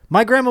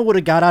 My grandma would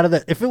have got out of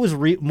that. If it was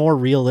more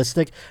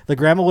realistic, the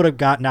grandma would have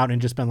gotten out and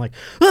just been like,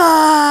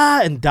 ah,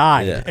 and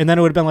died. Yeah. And then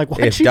it would have been like,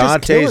 why'd If she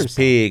just kill Dante's herself?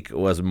 Peak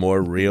was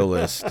more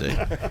realistic.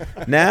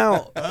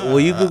 Now, will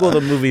you Google the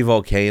movie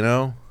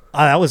Volcano?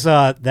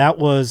 That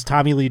was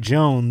Tommy Lee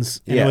Jones,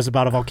 and Yeah. it was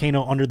about a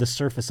volcano under the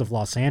surface of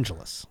Los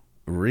Angeles.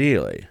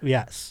 Really?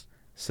 Yes.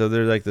 So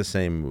they're like the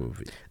same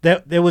movie.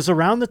 That it was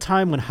around the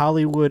time when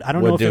Hollywood. I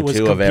don't Would know if do it was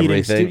two of competing.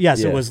 everything?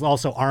 Yes, Yeah. it was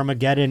also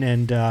Armageddon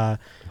and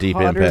Deep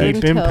Hotter Impact. than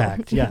Deep toast.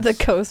 Impact, yes. The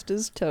coast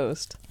is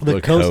toast. the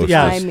The coast. Coast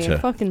Yeah, I is mean, to-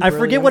 fucking I forget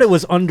brilliant. what it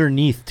was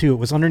underneath too. It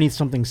was underneath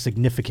something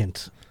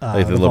significant.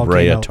 Like the La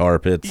Brea volcano. Tar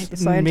Pits. The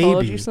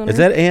Scientology Maybe. Center? Is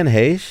that Anne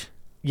Heche?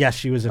 Yes,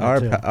 she was in it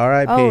too.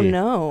 R.I.P. Oh,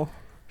 no.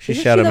 She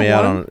Isn't shouted she me the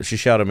out one- on. She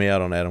shouted me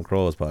out on Adam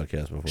Carolla's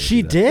podcast before.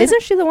 She died. did.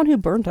 Isn't she the one who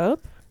burnt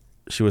up?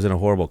 She was in a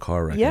horrible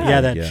car wreck. Yeah. I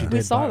Yeah, think, that she did.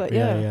 We saw but- that,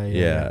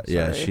 yeah.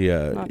 Yeah. Sorry. She.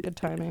 Not good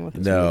timing with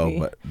this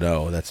movie.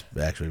 No, that's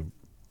actually.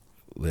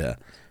 Yeah,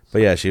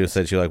 but yeah, she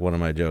said she liked one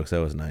of my jokes. That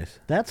was nice.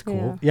 That's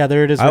cool. Yeah,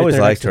 there it is. I right always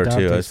there liked next her to too.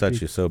 I Dante's just thought Peak.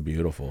 she was so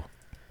beautiful.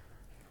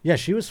 Yeah,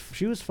 she was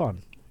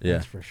fun. Yeah.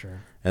 That's for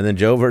sure. And then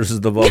Joe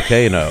versus the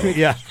volcano.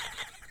 Yeah.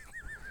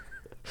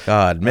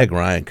 God, Meg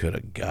Ryan could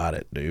have got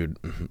it, dude.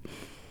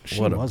 She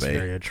What a was babe.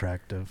 very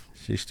attractive.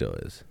 She still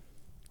is.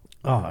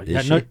 Oh, Is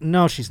yeah, she?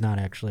 no, she's not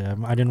actually.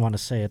 I didn't want to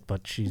say it,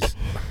 but she's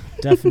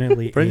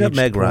definitely Bring up aged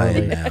Meg Ryan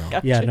poorly.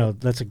 now. Yeah, no,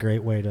 that's a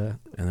great way to.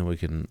 And then we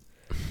can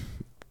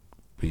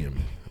be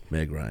in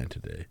Meg Ryan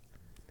today.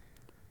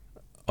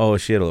 Oh,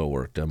 she had a little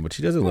work done, but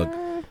she doesn't look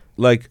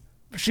like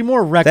She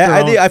more wrecked that.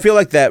 her own- I feel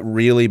like that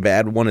really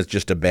bad one is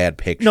just a bad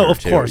picture. No, of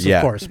too. course, Yeah.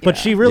 of course. But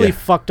she really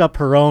fucked up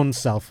her own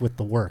self with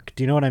the work.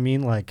 Do you know what I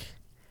mean? Like,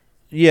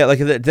 Yeah, like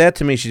that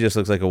to me, she just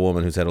looks like a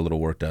woman who's had a little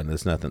work done.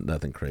 It's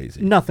nothing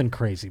crazy. nothing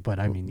crazy, but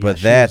I mean, yeah, But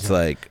she that's was a-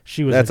 like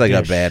she was that's a like a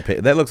dish. bad.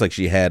 That looks like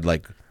she had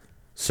like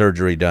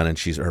surgery done and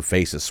her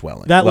face is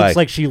swelling. That looks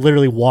like she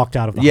literally walked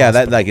out of the yeah,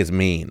 hospital. that like is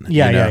mean.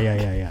 Yeah, you know?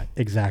 yeah,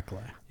 exactly.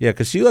 Yeah,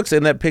 because she looks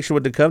in that picture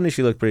with Duchovny,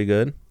 she looked pretty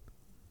good.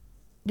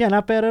 Yeah,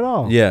 not bad at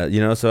all.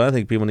 Yeah, so I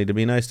think people need to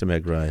be nice to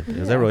Meg Ryan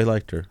because I really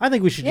liked her. I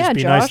think we should Yeah, just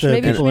be Josh, nice to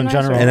maybe you people should in be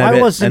nicer. general. And I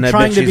bet- wasn't and I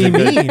trying bet to she's be a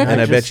good- mean. and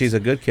I bet just- she's a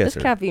good This kisser.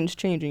 caffeine's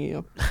changing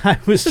you. I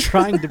was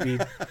trying to be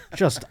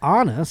just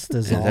honest,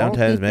 is And all.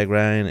 sometimes Meg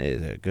Ryan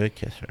is a good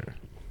kisser.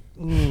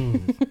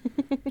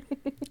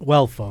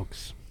 Well,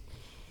 folks.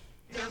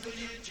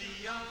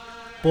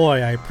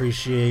 Boy, I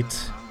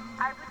appreciate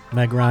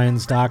Meg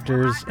Ryan's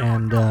doctors,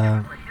 and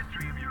the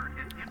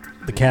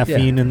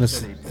caffeine in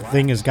this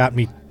thing has got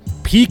me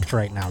peaked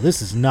right now.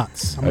 This is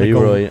nuts. I'm Are gonna you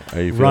go really?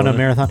 Are you run a feeling it?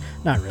 marathon?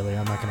 Not really.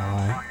 I'm not gonna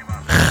lie.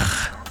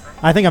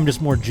 I think I'm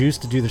just more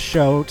juiced to do the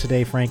show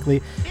today,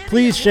 frankly.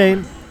 Please,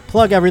 Shane,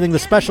 plug everything. The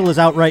special is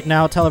out right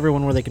now. Tell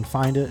everyone where they can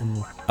find it.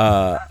 And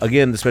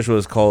Again, the special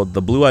is called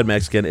The Blue-Eyed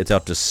Mexican. It's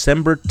out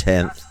December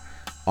 10th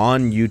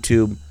on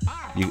YouTube.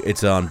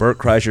 It's on Bert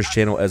Kreischer's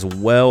channel as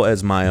well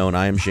as my own.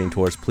 I am Shane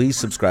Torres. Please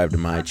subscribe to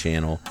my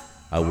channel.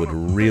 I would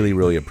really,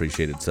 really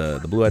appreciate it. It's The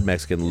Blue-Eyed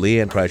Mexican.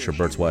 Leanne Kreischer,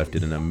 Bert's wife,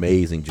 did an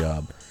amazing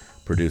job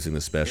producing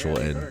the special,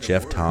 and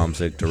Jeff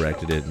Tomsic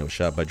directed it, and it was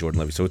shot by Jordan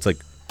Levy. So it's like,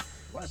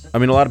 I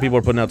mean, a lot of people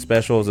are putting out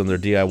specials and they're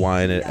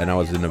DIYing it, and I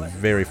was in a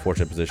very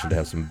fortunate position to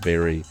have some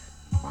very,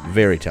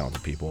 very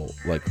talented people.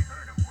 Like,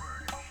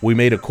 we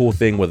made a cool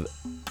thing with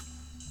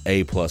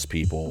A-plus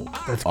people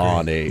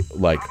on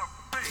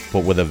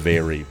but with a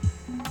very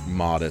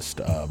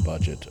modest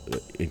budget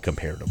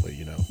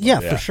comparatively, Yeah,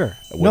 for sure.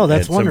 No,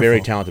 that's and some very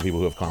wonderful. talented people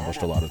who have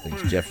accomplished a lot of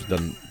things. Jeff's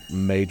done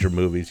major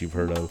movies you've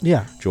heard of.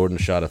 Yeah. Jordan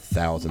shot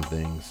 1,000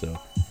 things. So,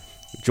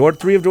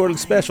 3 of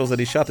Jordan's specials that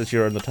he shot this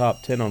year are in the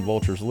top 10 on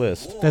Vulture's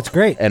list. That's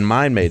great. And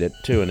mine made it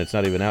too, and it's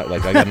not even out.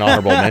 Like, I got an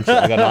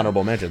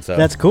honorable mention. So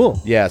That's cool.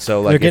 Yeah.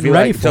 So They're like, if getting you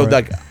ready like, so for it.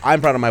 like, I'm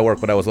proud of my work,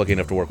 but I was lucky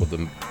enough to work with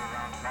them.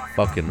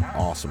 Fucking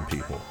awesome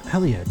people.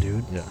 Hell yeah,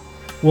 dude. Yeah.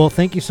 Well,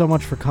 thank you so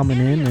much for coming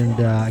in,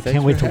 and I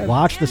can't wait for to having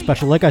watch the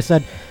special. Like I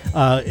said,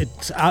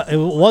 it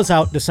was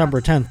out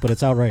December 10th, but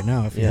it's out right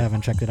now if you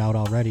haven't checked it out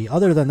already.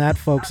 Other than that,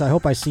 folks, I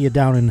hope I see you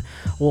down in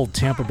old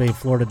Tampa Bay,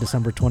 Florida,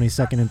 December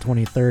 22nd and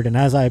 23rd. And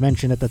as I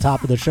mentioned at the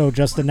top of the show,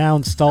 just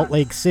announced Salt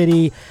Lake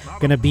City,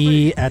 going to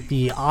be at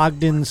the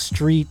Ogden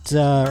Street,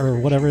 or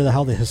whatever the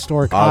hell, the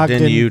historic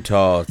Ogden,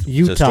 Utah. It's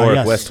historic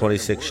yes. West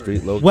 26th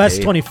Street location.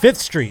 West 25th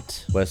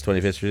Street. West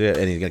 25th Street,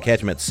 and he's gonna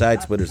catch him at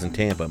Side Splitters in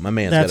Tampa. My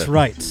man's That's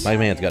right. My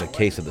man's got a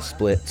case of the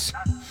splits.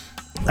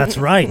 That's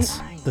right.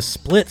 The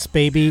splits,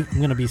 baby. I'm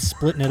going to be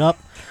splitting it up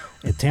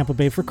at Tampa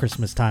Bay for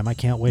Christmas time. I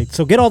can't wait.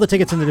 So get all the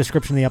tickets in the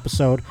description of the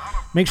episode.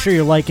 Make sure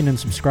you're liking and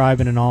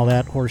subscribing and all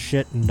that horse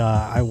shit. And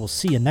I will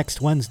see you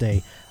next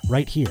Wednesday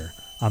right here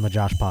on The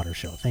Josh Potter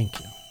Show. Thank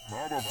you.